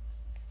that.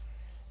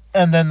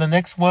 And then the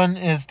next one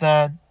is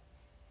just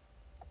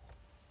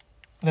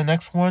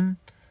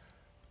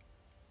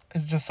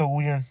so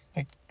weird,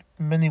 like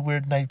many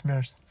weird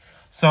nightmares.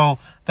 So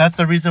that's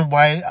the reason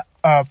why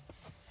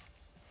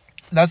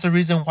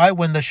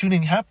when the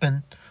shooting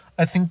happened,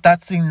 I think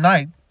that same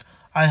night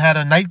I had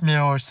a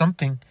nightmare or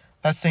something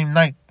that same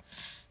night.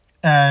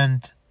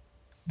 And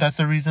that's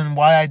the reason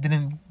why I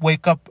didn't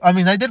wake up. I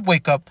mean, I did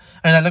wake up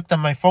and I looked at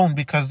my phone,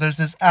 because there's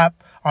this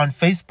app on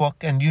Facebook,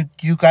 and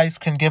you guys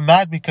can get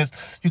mad because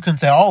you can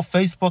say, oh,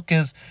 Facebook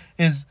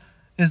is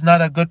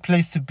not a good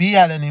place to be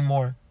at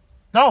anymore.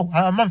 No,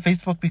 I'm on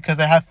Facebook because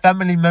I have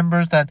family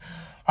members that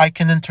I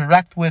can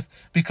interact with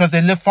because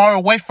they live far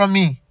away from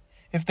me.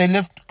 If they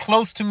lived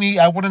close to me,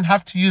 I wouldn't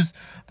have to use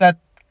that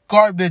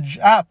garbage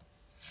app.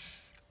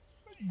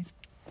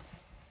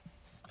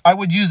 I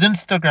would use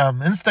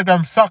Instagram.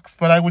 Instagram sucks,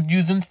 but I would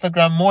use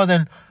Instagram more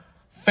than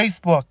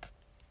Facebook.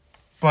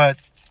 But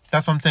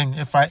that's what I'm saying.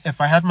 If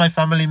I had my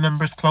family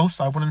members close,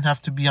 I wouldn't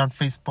have to be on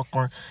Facebook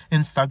or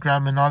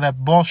Instagram and all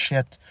that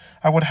bullshit.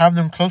 I would have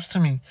them close to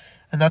me.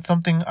 And that's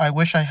something I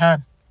wish I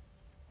had.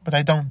 But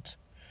I don't.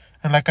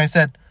 And like I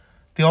said,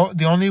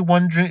 the only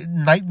one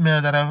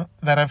nightmare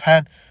that I've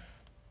had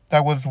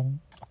that was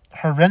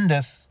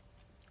horrendous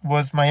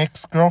was my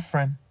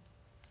ex-girlfriend.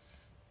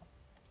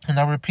 And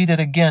I'll repeat it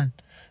again.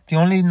 The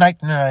only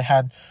nightmare I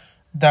had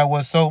that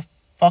was so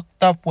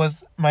fucked up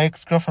was my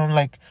ex-girlfriend. I'm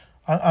like,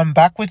 I'm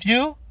back with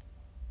you?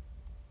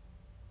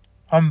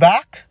 I'm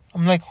back?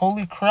 I'm like,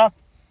 holy crap.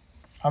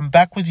 I'm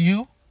back with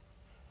you?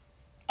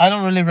 I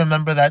don't really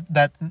remember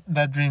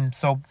that dream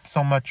so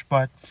much,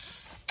 but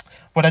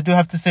what I do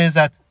have to say is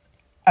that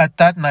at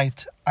that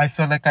night, I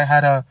felt like I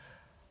had a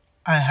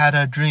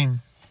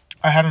dream.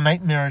 I had a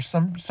nightmare or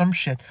some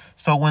shit.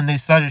 So when they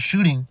started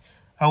shooting,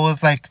 I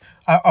was like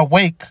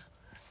awake,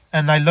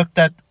 and I looked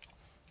at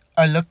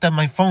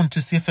my phone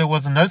to see if it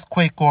was an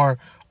earthquake or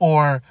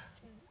I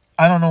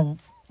don't know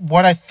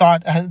what I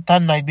thought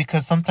that night,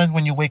 because sometimes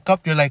when you wake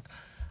up, you're like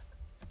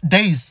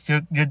dazed.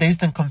 You're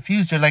dazed and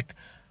confused. You're like,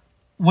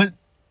 where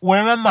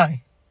am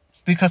I?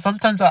 It's because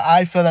sometimes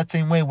I feel that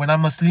same way when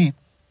I'm asleep.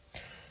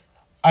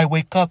 I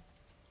wake up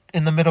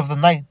in the middle of the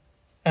night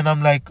and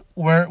I'm like,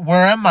 where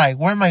am I?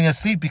 Where am I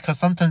asleep? Because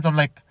sometimes I'm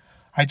like,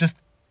 I just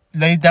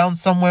lay down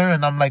somewhere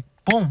and I'm like,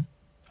 boom,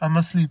 I'm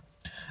asleep.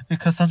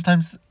 Because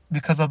sometimes,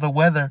 because of the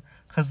weather,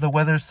 because the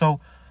weather is so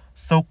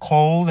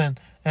cold and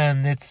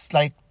it's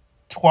like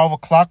 12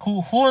 o'clock.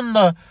 Who in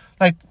the,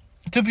 like,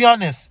 to be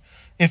honest,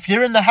 if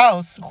you're in the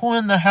house, who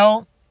in the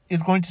hell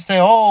is going to say,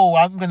 oh,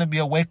 I'm going to be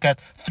awake at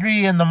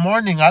 3 a.m.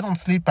 I don't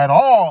sleep at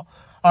all.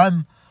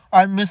 I'm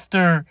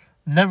Mr.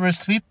 Never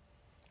sleep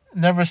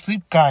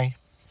guy.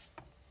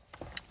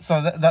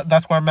 So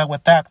that's where I'm at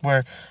with that,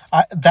 where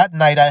that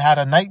night I had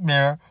a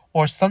nightmare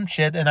or some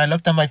shit, and I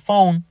looked at my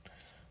phone.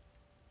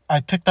 I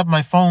picked up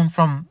my phone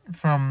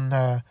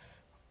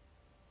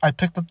I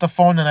picked up the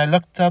phone and I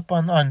looked up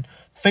on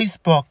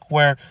Facebook,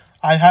 where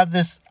I have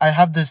this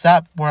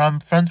app where I'm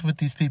friends with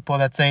these people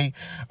that say,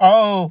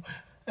 oh,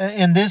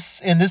 in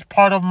this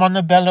part of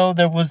Montebello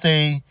there was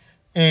a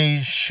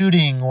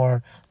shooting,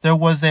 or there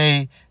was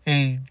a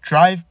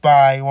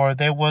drive-by, or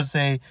there was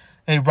a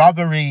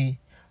robbery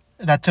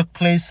that took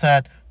place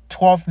at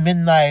 12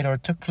 midnight or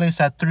took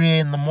place at 3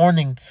 a.m.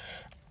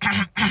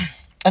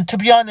 And to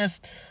be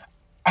honest,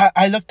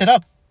 I looked it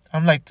up.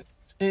 I'm like,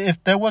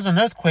 if there was an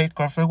earthquake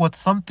or if it was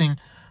something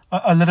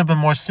a little bit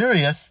more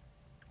serious,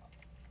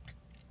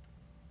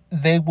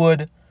 they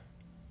would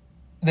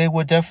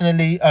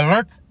definitely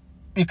alert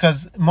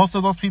because most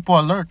of those people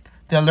alert.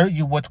 They alert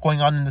you what's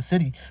going on in the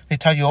city. They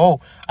tell you,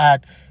 oh,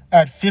 at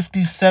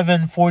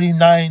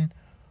 5749,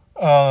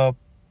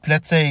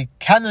 let's say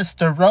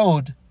Canister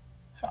Road.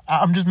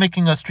 I'm just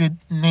making a street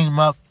name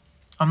up.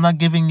 I'm not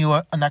giving you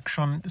an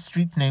actual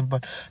street name,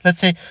 but let's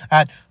say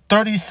at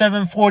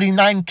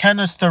 3749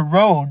 Canister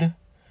Road,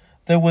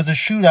 there was a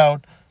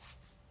shootout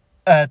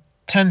at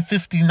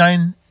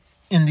 10:59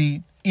 in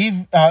the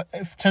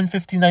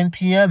 10:59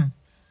 p.m.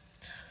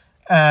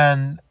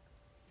 and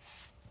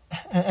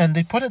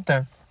they put it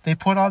there. They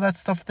put all that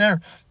stuff there.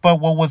 But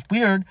what was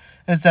weird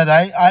is that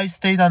I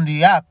stayed on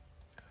the app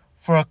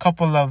for a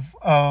couple of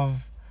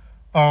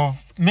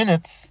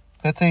minutes,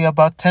 let's say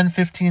about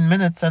 10-15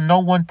 minutes, and no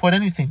one put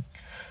anything.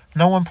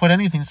 No one put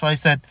anything. So I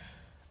said,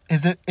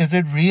 is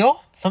it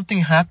real? Something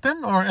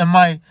happened, or am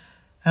I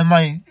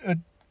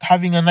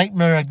having a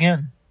nightmare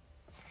again?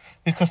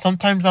 Because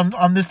sometimes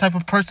I'm this type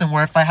of person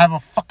where if I have a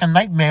fucking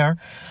nightmare,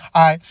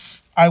 I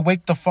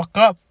wake the fuck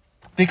up.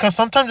 Because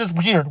sometimes it's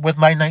weird with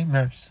my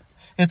nightmares.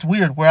 It's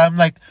weird where I'm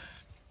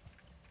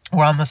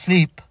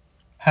asleep,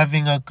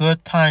 having a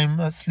good time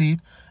asleep,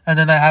 and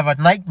then I have a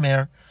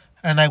nightmare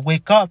and I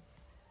wake up.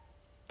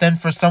 Then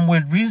for some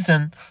weird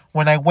reason,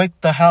 when I wake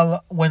the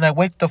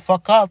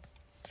fuck up,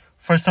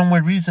 for some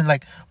weird reason,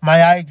 like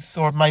my eyes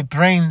or my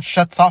brain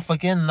shuts off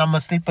again and I'm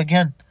asleep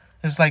again.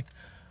 It's like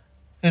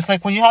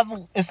when you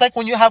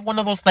have one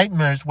of those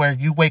nightmares where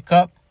you wake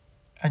up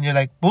and you're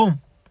like, boom.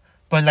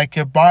 But like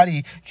your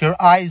body,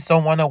 your eyes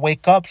don't want to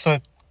wake up, so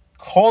it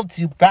holds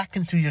you back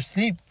into your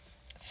sleep.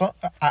 So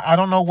I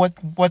don't know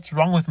what's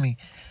wrong with me.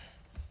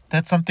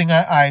 That's something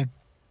I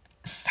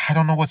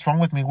don't know what's wrong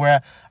with me,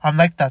 where I'm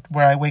like that,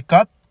 where I wake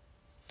up,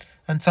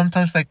 and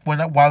sometimes like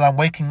while I'm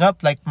waking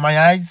up, like my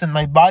eyes and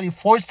my body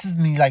forces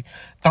me, like,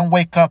 don't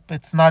wake up,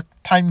 it's not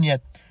time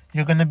yet.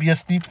 You're gonna be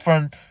asleep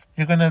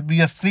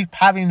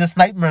having this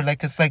nightmare,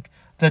 like it's like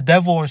the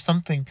devil or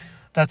something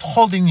that's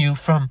holding you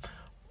from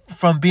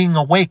being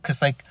awake.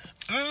 It's like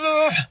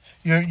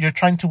you're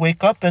trying to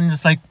wake up, and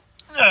it's like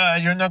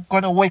you're not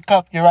going to wake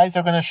up. Your eyes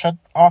are going to shut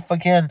off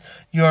again.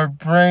 Your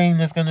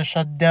brain is going to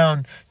shut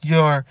down.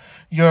 Your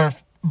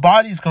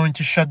body's going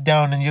to shut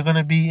down, and you're going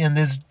to be in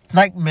this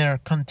nightmare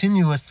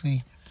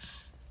continuously.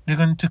 You're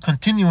going to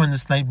continue in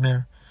this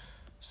nightmare.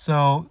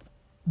 So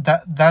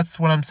that's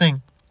what I'm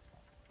saying.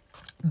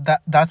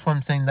 That's what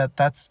I'm saying.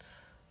 That's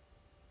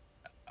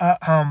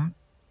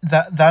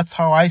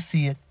how I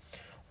see it.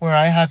 Where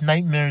I have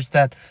nightmares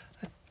that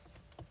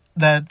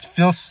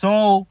feel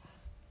so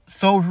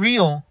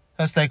real.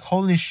 That's like,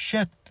 holy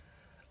shit,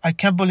 I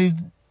can't believe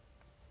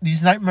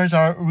these nightmares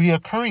are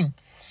reoccurring.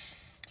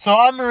 So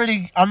I'm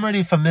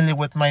already familiar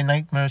with my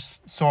nightmares,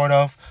 sort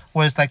of,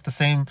 where it's like the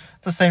same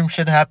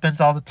shit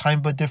happens all the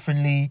time but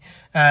differently,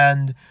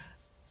 and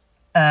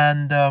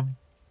yeah,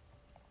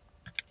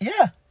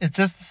 it's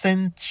just the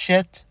same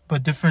shit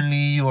but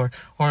differently, or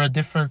a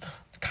different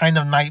kind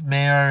of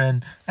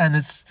nightmare, and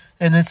it's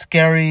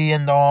scary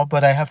and all,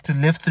 but I have to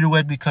live through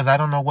it because I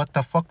don't know what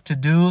the fuck to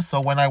do.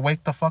 So when I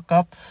wake the fuck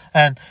up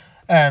and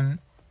I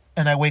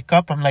wake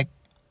up, I'm like,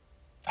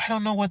 I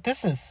don't know what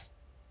this is.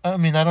 I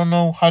mean, I don't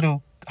know how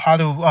to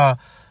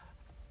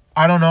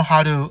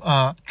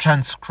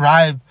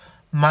transcribe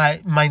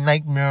my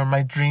nightmare,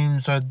 my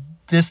dreams, or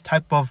this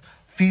type of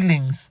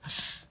feelings.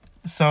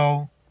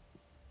 So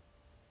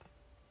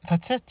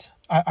that's it.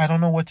 I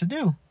don't know what to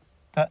do.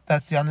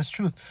 That's the honest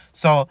truth.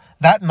 So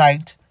that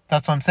night,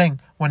 that's what I'm saying.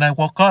 When I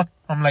woke up,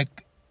 I'm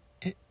like,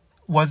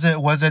 was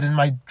it in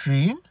my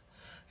dream?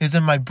 Is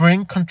it my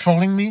brain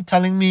controlling me,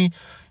 telling me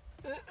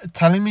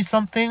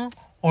something,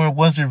 or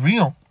was it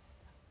real?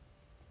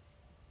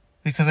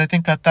 Because I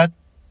think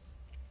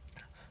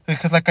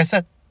because like I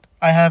said,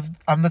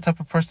 I'm the type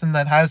of person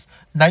that has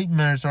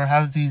nightmares or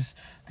has these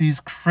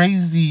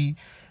crazy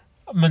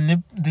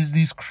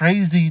these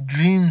crazy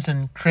dreams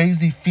and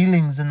crazy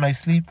feelings in my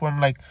sleep, where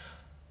I'm like,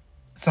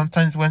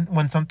 sometimes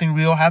when something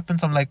real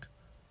happens, I'm like,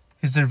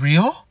 is it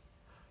real?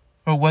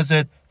 Or was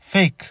it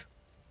fake?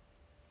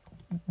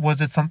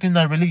 Was it something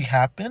that really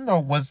happened?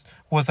 Or was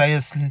I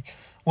asleep?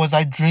 Was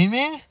I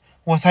dreaming?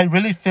 Was I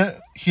really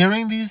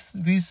hearing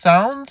these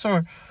sounds?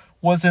 Or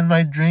was it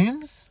my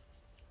dreams?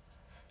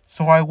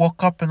 So I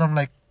woke up and I'm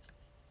like,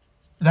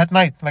 that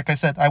night, like I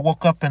said, I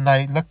woke up and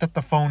I looked at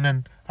the phone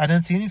and I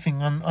didn't see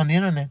anything on the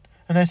internet.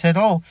 And I said,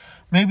 oh,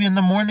 maybe in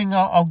the morning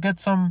I'll get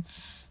some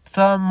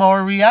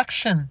more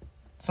reaction,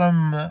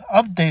 some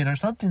update or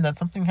something, that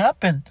something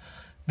happened,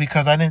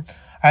 because I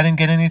didn't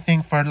get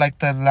anything for like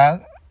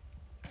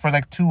for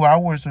like 2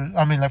 hours, or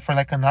I mean like for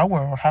like an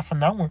hour or half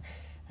an hour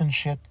and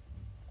shit.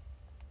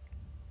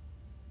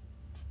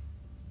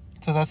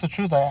 So that's the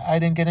truth. I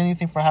didn't get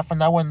anything for half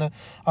an hour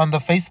on the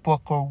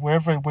Facebook or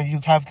wherever, where you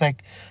have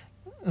like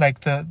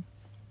a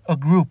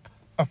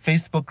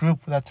Facebook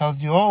group that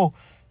tells you, oh,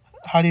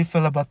 how do you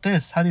feel about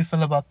this? How do you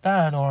feel about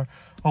that? Or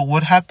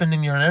what happened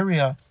in your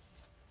area?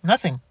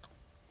 Nothing.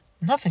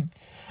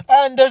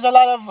 And there's a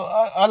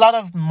lot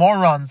of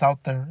morons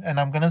out there, and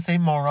I'm gonna say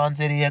morons,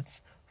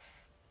 idiots,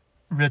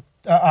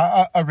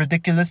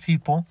 ridiculous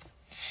people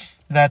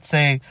that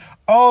say,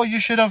 "Oh, you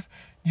should have,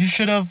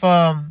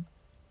 looked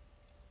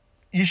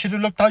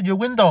out your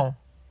window.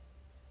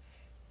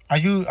 Are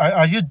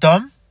you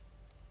dumb?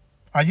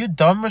 Are you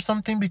dumb or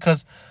something?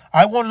 Because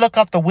I won't look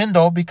out the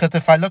window, because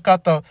if I look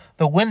out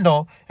the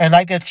window and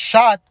I get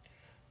shot,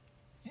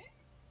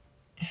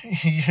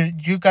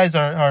 you guys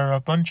are a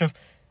bunch of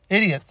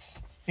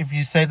idiots. If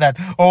you say that,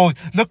 oh,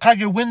 look out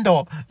your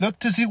window, look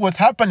to see what's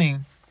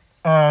happening.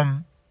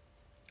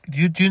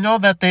 Do you know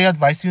that they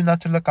advise you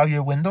not to look out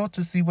your window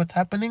to see what's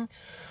happening?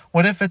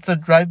 What if it's a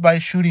drive-by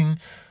shooting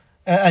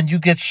and you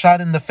get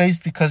shot in the face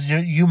because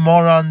you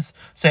morons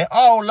say,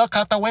 oh, look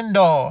out the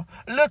window,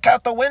 look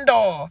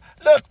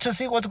to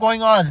see what's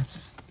going on.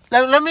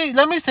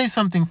 Let me say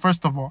something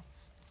first of all,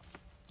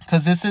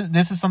 because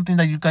this is something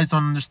that you guys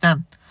don't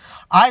understand.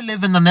 I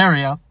live in an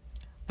area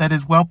that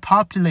is well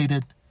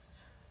populated.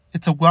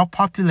 It's a well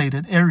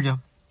populated area.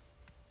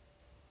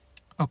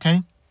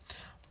 Okay?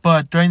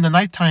 But during the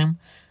nighttime,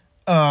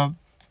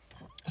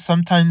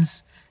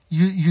 sometimes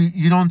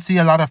you don't see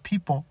a lot of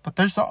people. But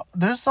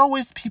there's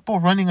always people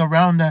running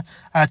around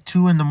at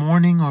 2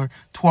 a.m. or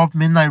 12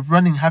 midnight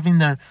running, having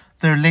their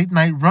late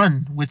night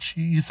run, which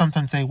you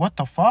sometimes say, what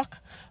the fuck?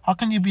 How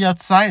can you be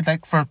outside?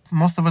 Like, for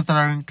most of us that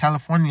are in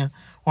California,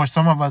 or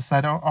some of us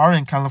that are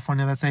in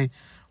California, that say,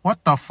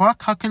 what the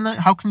fuck? How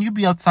can you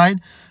be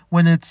outside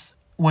when it's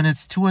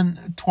 2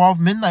 and 12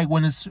 midnight,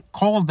 when it's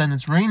cold and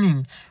it's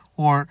raining,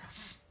 or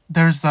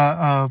there's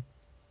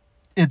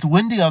it's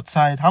windy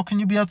outside? How can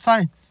you be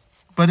outside?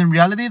 But in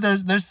reality,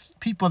 there's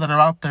people that are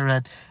out there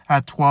at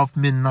 12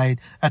 midnight,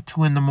 at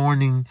 2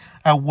 a.m,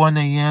 at 1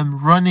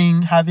 a.m,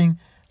 running, having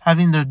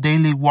their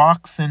daily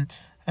walks and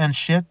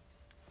shit.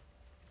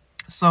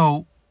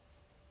 So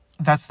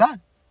that's that.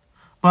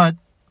 But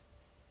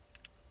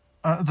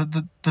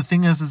the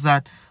thing is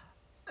that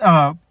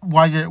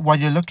while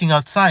you're looking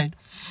outside,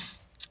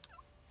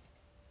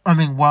 I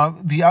mean,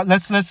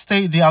 let's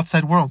say the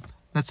outside world.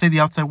 Let's say the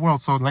outside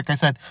world. So, like I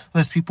said,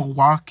 there's people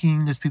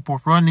walking, there's people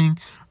running,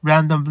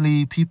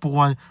 randomly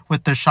people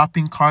with their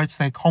shopping carts,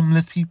 like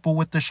homeless people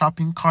with their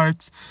shopping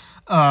carts.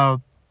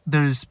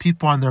 There's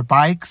people on their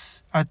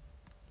bikes at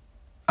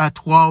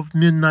 12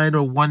 midnight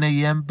or 1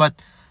 a.m. But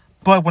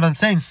what I'm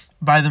saying,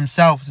 by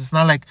themselves, it's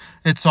not like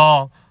it's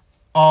all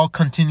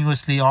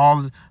continuously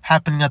all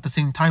happening at the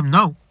same time.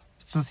 No,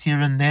 it's just here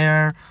and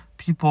there,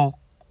 people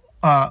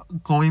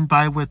going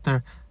by with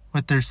their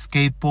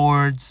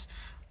skateboards.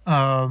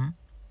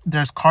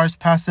 There's cars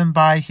passing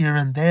by here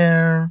and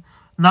there,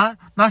 not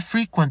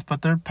frequent,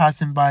 but they're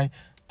passing by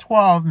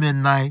 12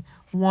 midnight,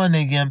 1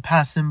 a.m.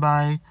 passing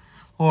by,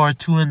 or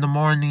 2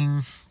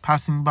 a.m.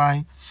 passing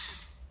by.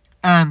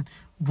 And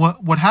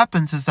what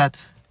happens is that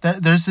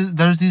there's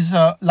these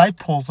light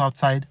poles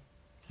outside,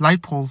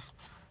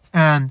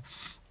 and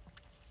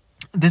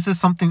this is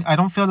something I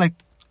don't feel like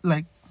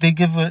they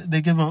give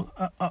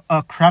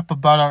a crap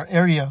about our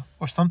area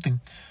or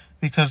something,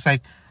 because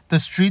like the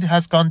street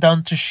has gone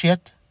down to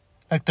shit.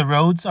 Like, the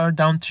roads are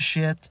down to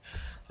shit.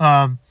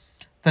 The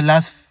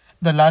last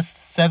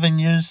 7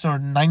 years or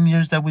 9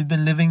 years that we've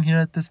been living here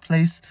at this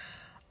place,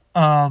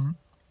 there's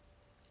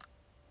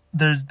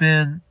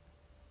been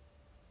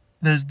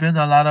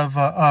a lot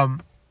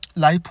of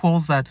light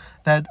poles that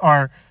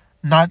are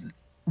not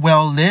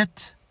well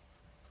lit.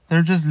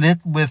 They're just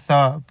lit with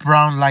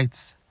brown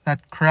lights.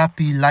 That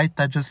crappy light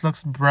that just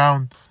looks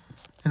brown.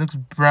 It looks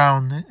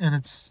brown, and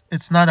it's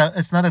not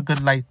a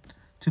good light,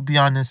 to be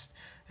honest.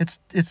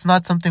 It's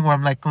not something where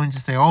I'm like going to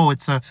say, oh,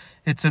 it's a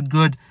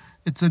good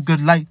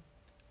light.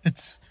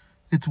 It's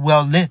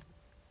well lit.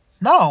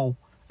 No.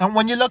 And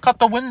when you look out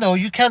the window,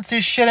 you can't see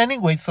shit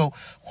anyway. So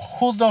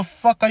who in the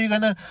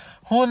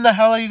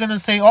hell are you gonna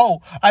say,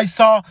 oh, I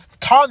saw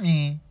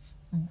Tommy,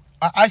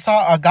 I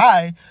saw a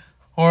guy,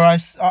 or I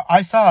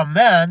saw a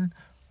man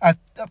at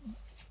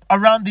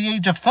around the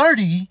age of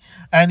 30,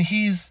 and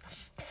he's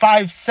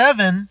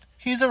 5'7".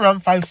 He's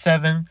around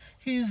 5'7".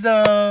 He's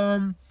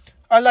a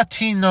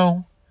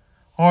Latino,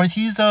 or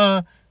he's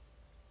a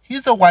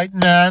white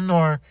man,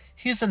 or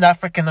he's an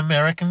African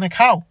American. Like,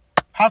 how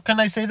can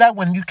I say that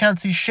when you can't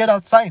see shit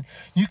outside?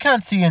 You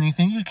can't see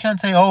anything. You can't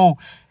say, oh,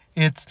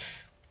 you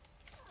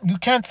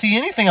can't see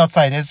anything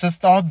outside. It's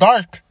just all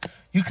dark.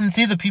 You can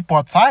see the people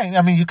outside.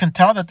 I mean, you can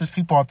tell that there's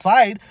people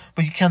outside,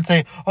 but you can't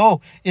say,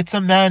 oh, it's a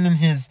man in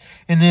his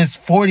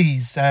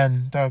 40s,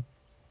 and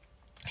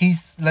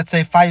he's, let's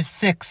say,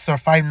 5'6" or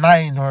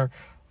 5'9" or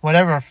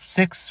whatever,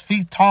 6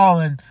 feet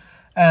tall,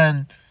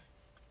 and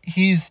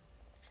he's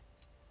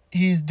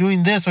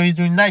doing this or he's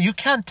doing that. You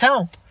can't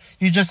tell.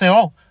 You just say,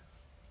 oh,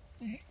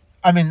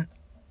 I mean,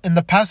 in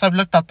the past I've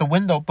looked out the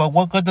window, but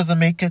what good does it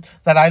make it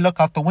that I look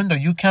out the window?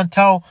 You can't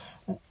tell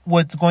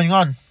what's going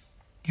on.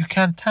 You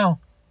can't tell.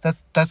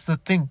 That's the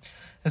thing,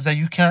 is that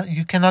you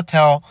cannot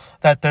tell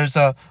that there's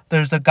a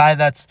guy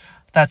that's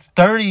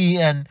 30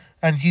 and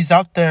he's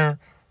out there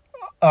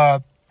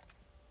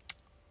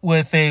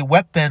with a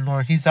weapon,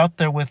 or he's out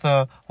there with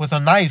a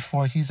knife,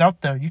 or he's out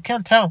there. You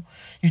can't tell.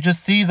 You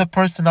just see the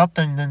person out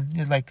there, and then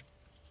you're like,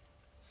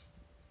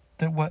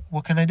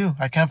 What can I do?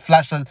 I can't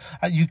flash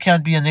you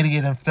can't be an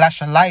idiot and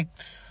flash a light,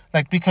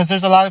 like, because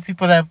there's a lot of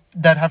people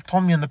that have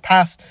told me in the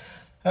past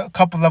a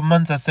couple of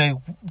months that say,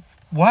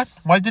 what?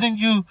 Why didn't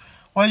you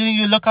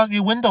look out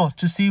your window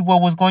to see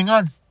what was going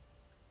on?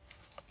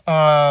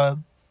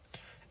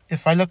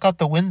 If I look out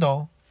the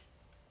window,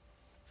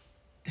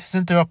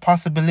 isn't there a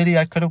possibility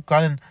I could have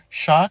gotten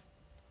shot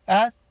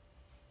at?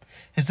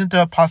 Isn't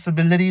there a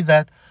possibility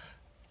that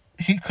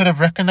he could have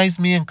recognized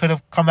me and could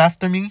have come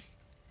after me?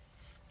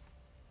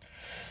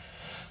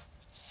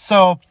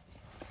 So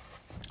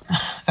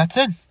that's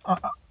it.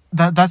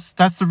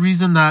 That's the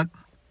reason that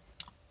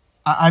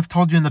I've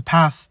told you in the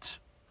past.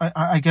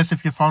 I guess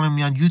if you're following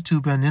me on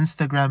YouTube and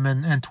Instagram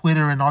and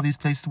Twitter and all these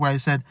places where I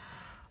said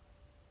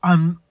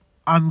I'm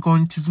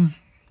going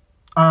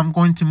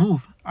to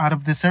move out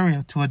of this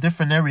area to a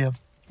different area,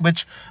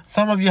 which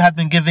some of you have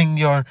been giving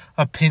your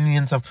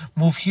opinions of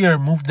move here,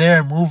 move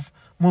there, move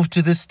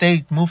to this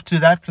state, move to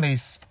that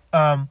place.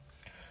 I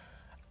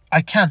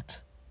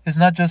can't. It's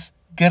not just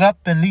get up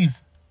and leave.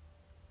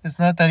 It's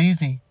not that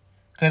easy.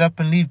 Get up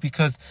and leave,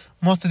 because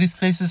most of these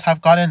places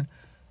have gotten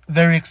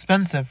very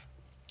expensive.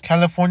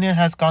 California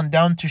has gone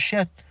down to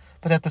shit,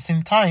 but at the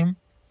same time,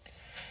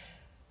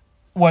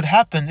 what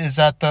happened is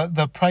that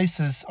the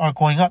prices are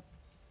going up.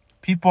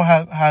 People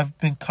have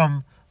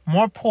become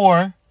more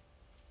poor,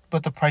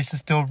 but the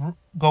prices still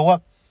go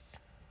up.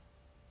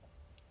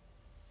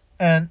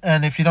 And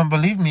if you don't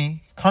believe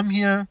me, come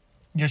here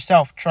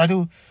yourself. Try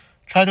to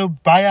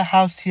buy a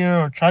house here,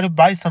 or try to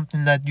buy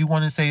something that you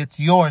want to say it's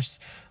yours.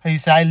 And you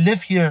say, I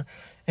live here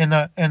in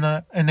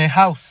a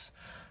house.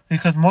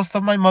 Because most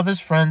of my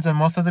mother's friends and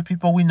most of the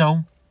people we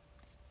know,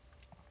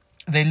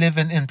 they live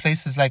in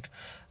places like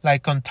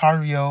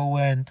Ontario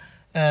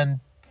and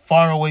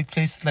far away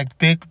places like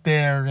Big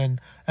Bear and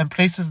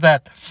places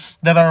that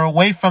are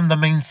away from the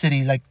main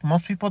city. Like,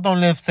 most people don't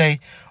live, say,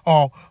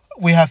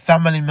 we have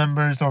family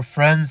members or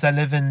friends that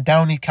live in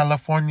Downey,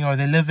 California, or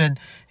they live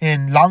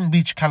in Long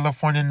Beach,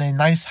 California, in a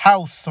nice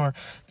house, or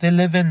they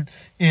live in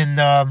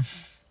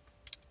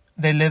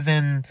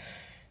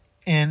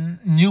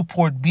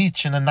Newport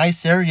Beach in a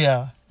nice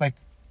area. Like,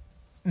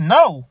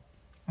 no,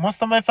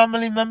 most of my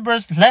family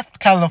members left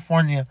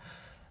California.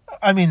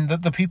 I mean,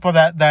 the people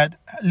that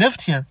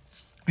lived here,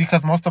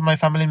 because most of my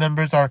family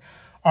members are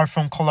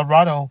from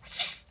Colorado,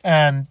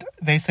 and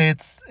they say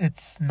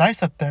it's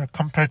nice up there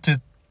compared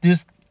to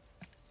this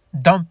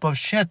dump of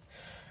shit.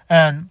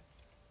 And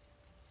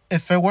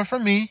if it were for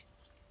me,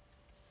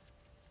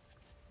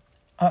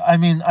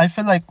 I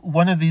feel like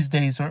one of these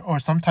days or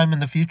sometime in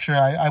the future,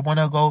 I want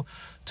to go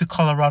to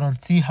Colorado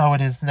and see how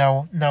it is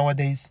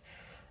nowadays,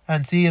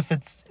 and see if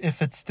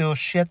it's still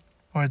shit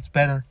or it's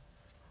better.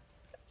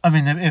 I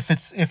mean, if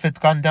it's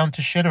gone down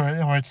to shit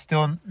or it's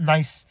still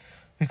nice.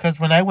 Because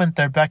when I went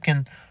there back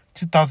in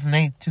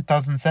 2008,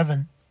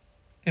 2007,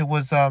 it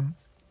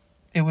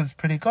was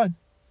pretty good.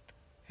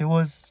 It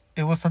was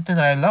something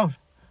that I loved.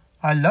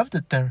 I loved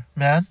it there,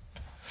 man.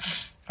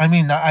 I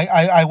mean,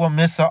 I will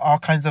miss all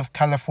kinds of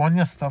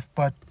California stuff,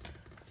 but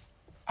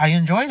I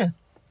enjoyed it.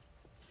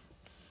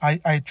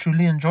 I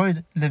truly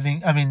enjoyed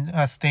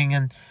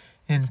staying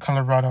in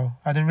Colorado.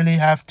 I didn't really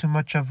have too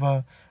much of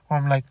where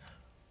I'm like,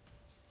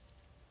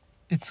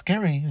 it's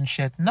scary and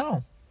shit.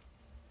 No.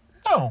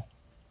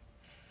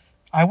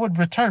 I would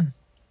return.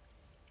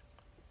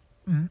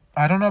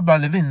 I don't know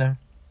about living there,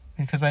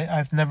 because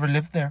I've never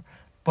lived there,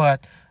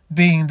 but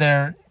being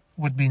there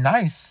would be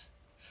nice.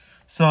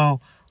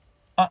 So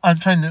I'm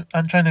trying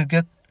to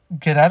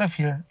get out of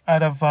here,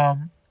 out of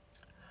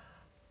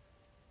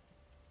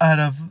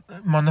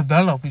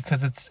Montebello,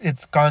 because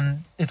it's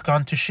gone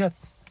to shit.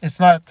 It's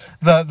not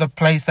the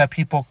place that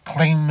people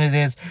claim it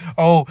is.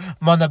 Oh,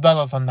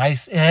 Montebello's a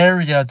nice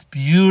area. It's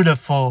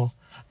beautiful.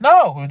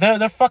 No,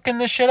 they're fucking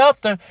this shit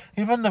up.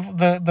 Even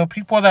the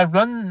people that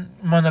run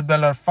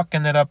Montebello are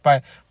fucking it up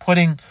by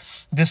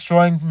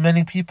destroying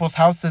many people's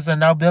houses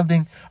and now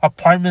building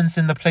apartments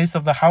in the place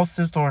of the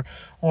houses,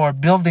 or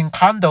building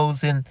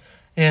condos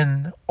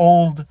in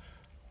old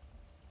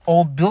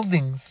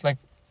buildings. Like,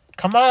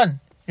 come on,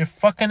 you're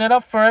fucking it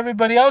up for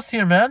everybody else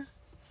here, man.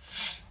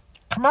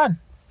 Come on.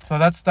 So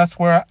that's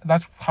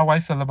how I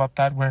feel about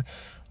that. Where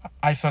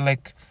I feel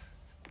like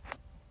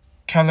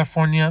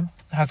California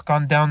has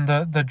gone down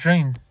the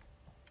drain,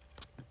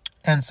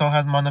 and so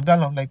has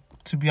Montebello. Like,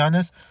 to be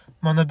honest,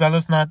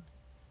 Montebello's not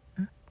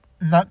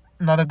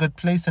a good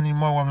place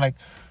anymore. Where I'm like,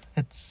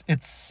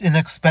 it's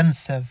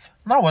inexpensive.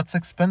 No, it's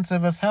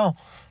expensive as hell.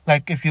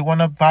 Like, if you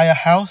want to buy a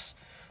house,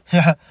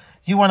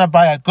 you want to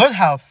buy a good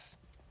house.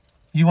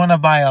 You want to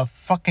buy a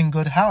fucking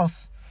good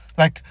house,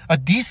 like a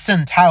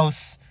decent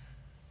house.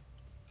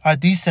 A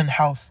decent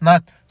house,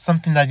 not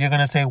something that you're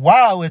gonna say,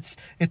 wow, it's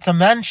a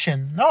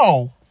mansion.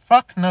 No,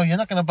 fuck no, you're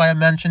not gonna buy a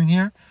mansion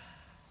here.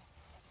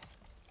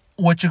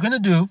 What you're gonna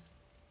do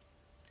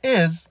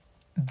is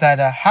that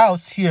a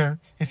house here,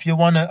 if you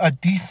want a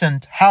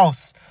decent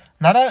house,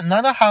 not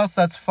a house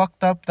that's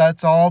fucked up,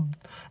 that's all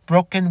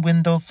broken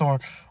windows, or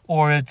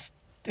it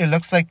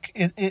looks like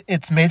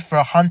it's made for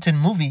a haunted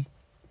movie,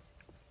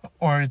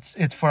 or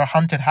it's for a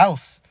haunted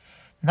house.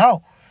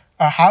 No,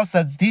 a house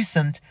that's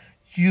decent,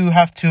 you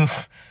have to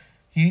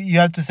you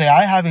have to say,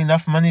 I have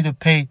enough money to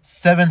pay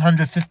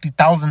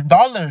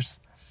 $750,000.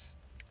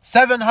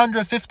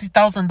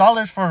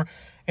 $750,000 for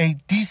a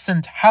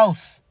decent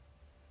house.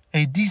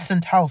 A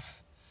decent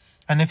house.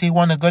 And if you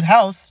want a good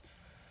house,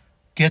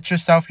 get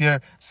yourself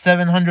your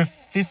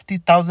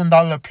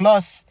 $750,000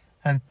 plus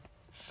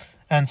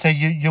and say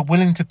you're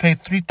willing to pay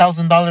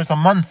 $3,000 a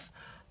month,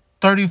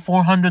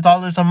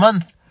 $3,400 a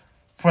month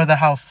for the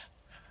house.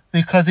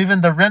 Because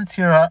even the rent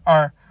here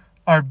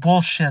are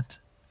bullshit.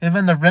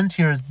 Even the rent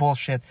here is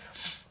bullshit.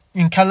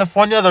 In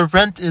California, the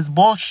rent is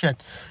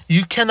bullshit.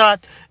 You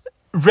cannot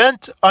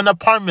rent an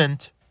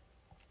apartment,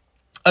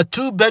 a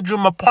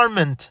 2-bedroom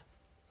apartment.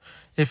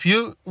 If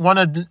you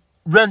want to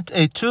rent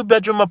a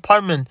 2-bedroom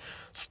apartment,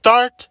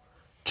 start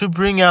to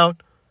bring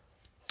out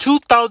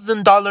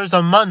 $2,000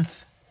 a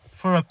month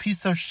for a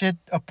piece of shit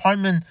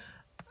apartment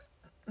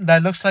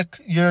that looks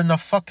like you're in a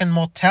fucking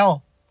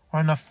motel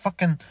or in a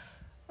fucking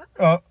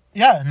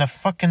in a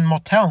fucking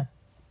motel.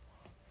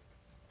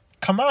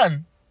 Come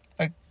on.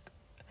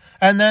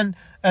 And then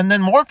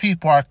more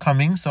people are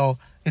coming, so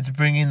it's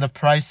bringing the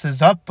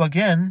prices up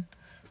again.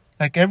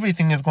 Like,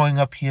 everything is going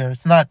up here.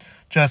 It's not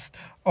just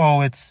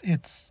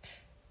it's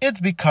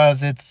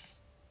because it's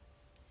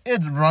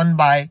run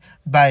by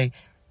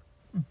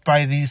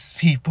these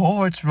people,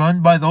 or it's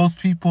run by those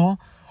people,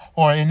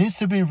 or it needs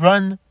to be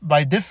run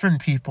by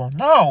different people.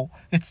 No,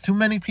 it's too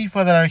many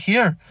people that are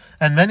here,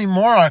 and many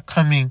more are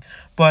coming.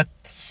 But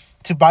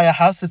to buy a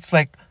house, it's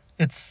like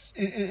it's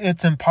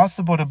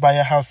impossible to buy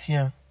a house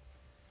here.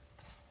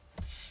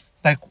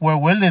 Like, where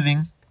we're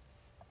living,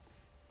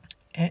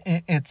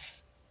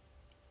 it's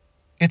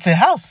a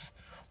house.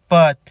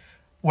 But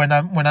when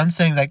I'm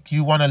saying, like,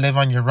 you want to live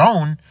on your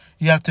own,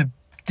 you have to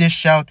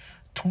dish out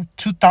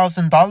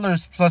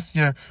 $2,000 plus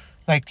you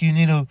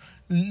need to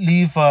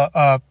leave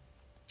a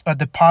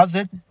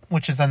deposit,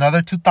 which is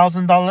another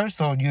 $2,000.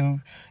 So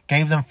you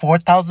gave them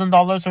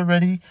 $4,000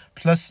 already.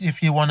 Plus,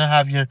 if you want to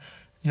have your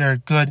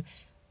good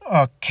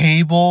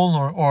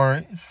cable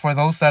or for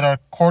those that are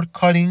cord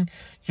cutting,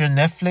 your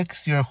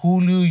Netflix, your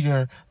Hulu,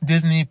 your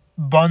Disney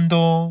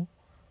bundle,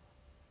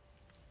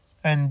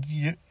 and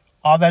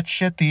all that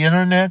shit, the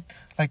internet.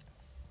 Like,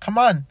 come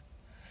on.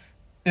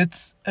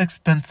 It's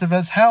expensive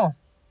as hell.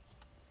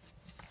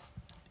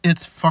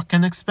 It's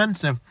fucking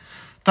expensive.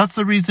 That's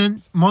the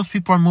reason most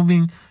people are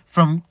moving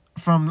from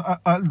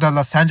the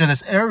Los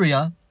Angeles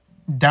area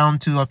down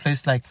to a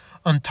place like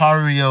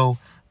Ontario,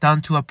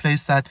 down to a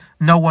place that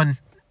no one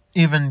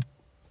even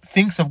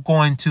thinks of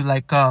going to,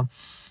 like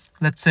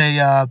let's say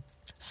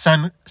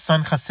San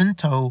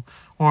Jacinto,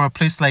 or a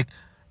place like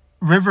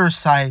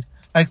Riverside,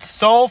 like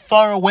so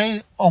far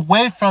away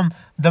from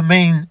the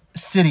main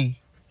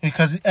city.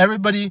 Because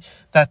everybody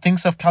that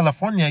thinks of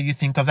California, you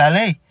think of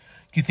LA,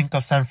 you think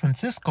of San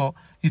Francisco,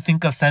 you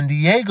think of San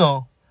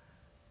Diego,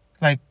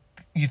 like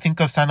you think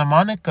of Santa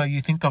Monica,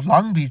 you think of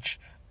Long Beach.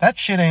 That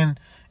shit ain't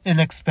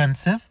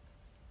inexpensive.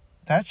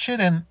 That shit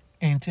ain't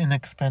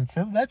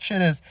inexpensive. That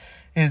shit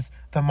is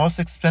the most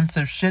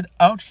expensive shit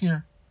out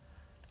here.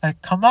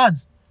 Like, come on.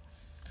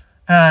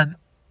 And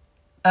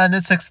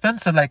it's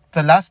expensive. Like,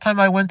 the last time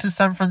I went to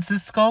San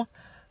Francisco,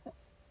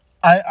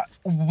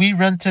 we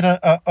rented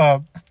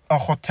a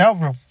hotel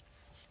room,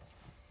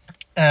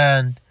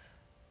 and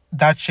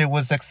that shit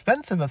was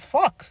expensive as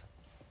fuck.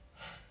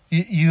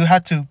 You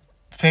had to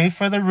pay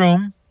for the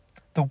room.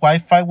 The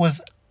Wi-Fi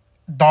was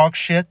dog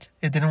shit.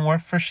 It didn't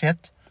work for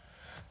shit.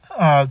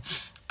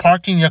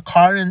 Parking your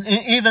car, and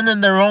even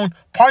in their own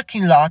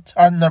parking lot,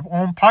 or in their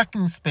own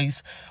parking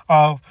space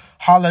of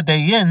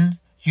Holiday Inn,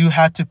 you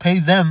had to pay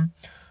them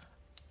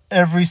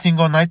every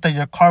single night that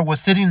your car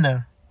was sitting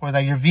there, or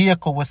that your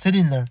vehicle was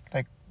sitting there.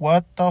 Like,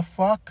 what the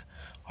fuck?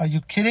 Are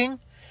you kidding?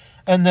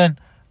 And then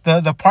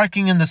the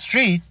parking in the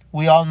street,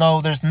 we all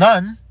know there's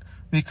none,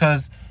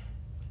 because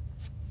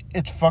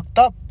it's fucked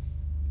up.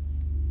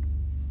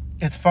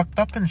 It's fucked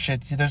up and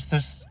shit.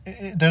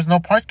 There's no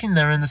parking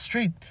there in the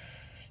street.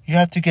 You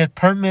have to get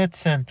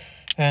permits, and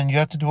you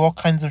have to do all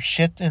kinds of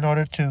shit in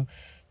order to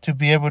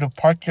be able to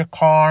park your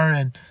car.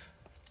 And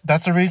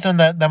that's the reason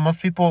that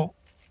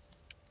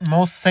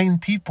most sane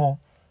people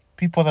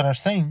that are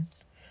sane,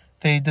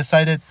 they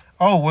decided,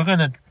 we're going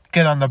to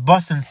get on the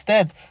bus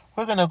instead.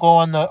 We're going to go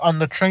on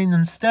the train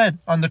instead,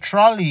 on the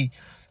trolley,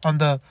 on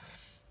the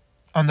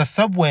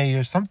subway,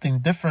 or something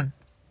different.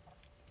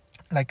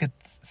 Like,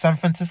 San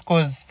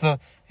Francisco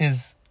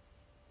is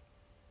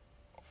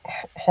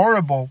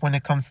horrible when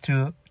it comes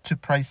to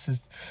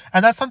prices.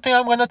 And that's something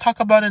I'm going to talk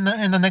about in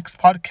the next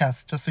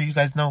podcast, just so you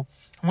guys know.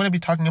 I'm going to be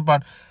talking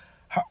about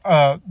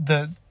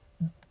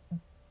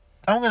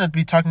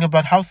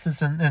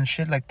houses and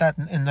shit like that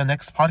in the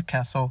next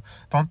podcast. So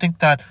don't think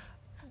that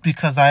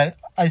because I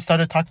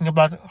started talking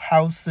about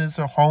houses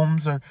or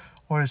homes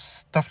or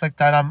stuff like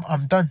that,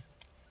 I'm done.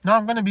 No,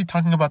 I'm going to be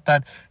talking about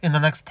that in the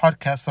next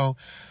podcast. So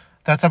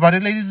that's about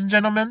it, ladies and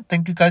gentlemen.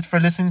 Thank you guys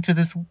for listening to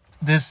this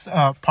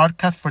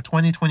podcast for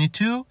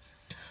 2022.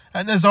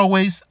 And as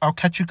always, I'll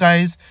catch you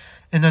guys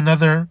in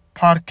another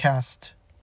podcast.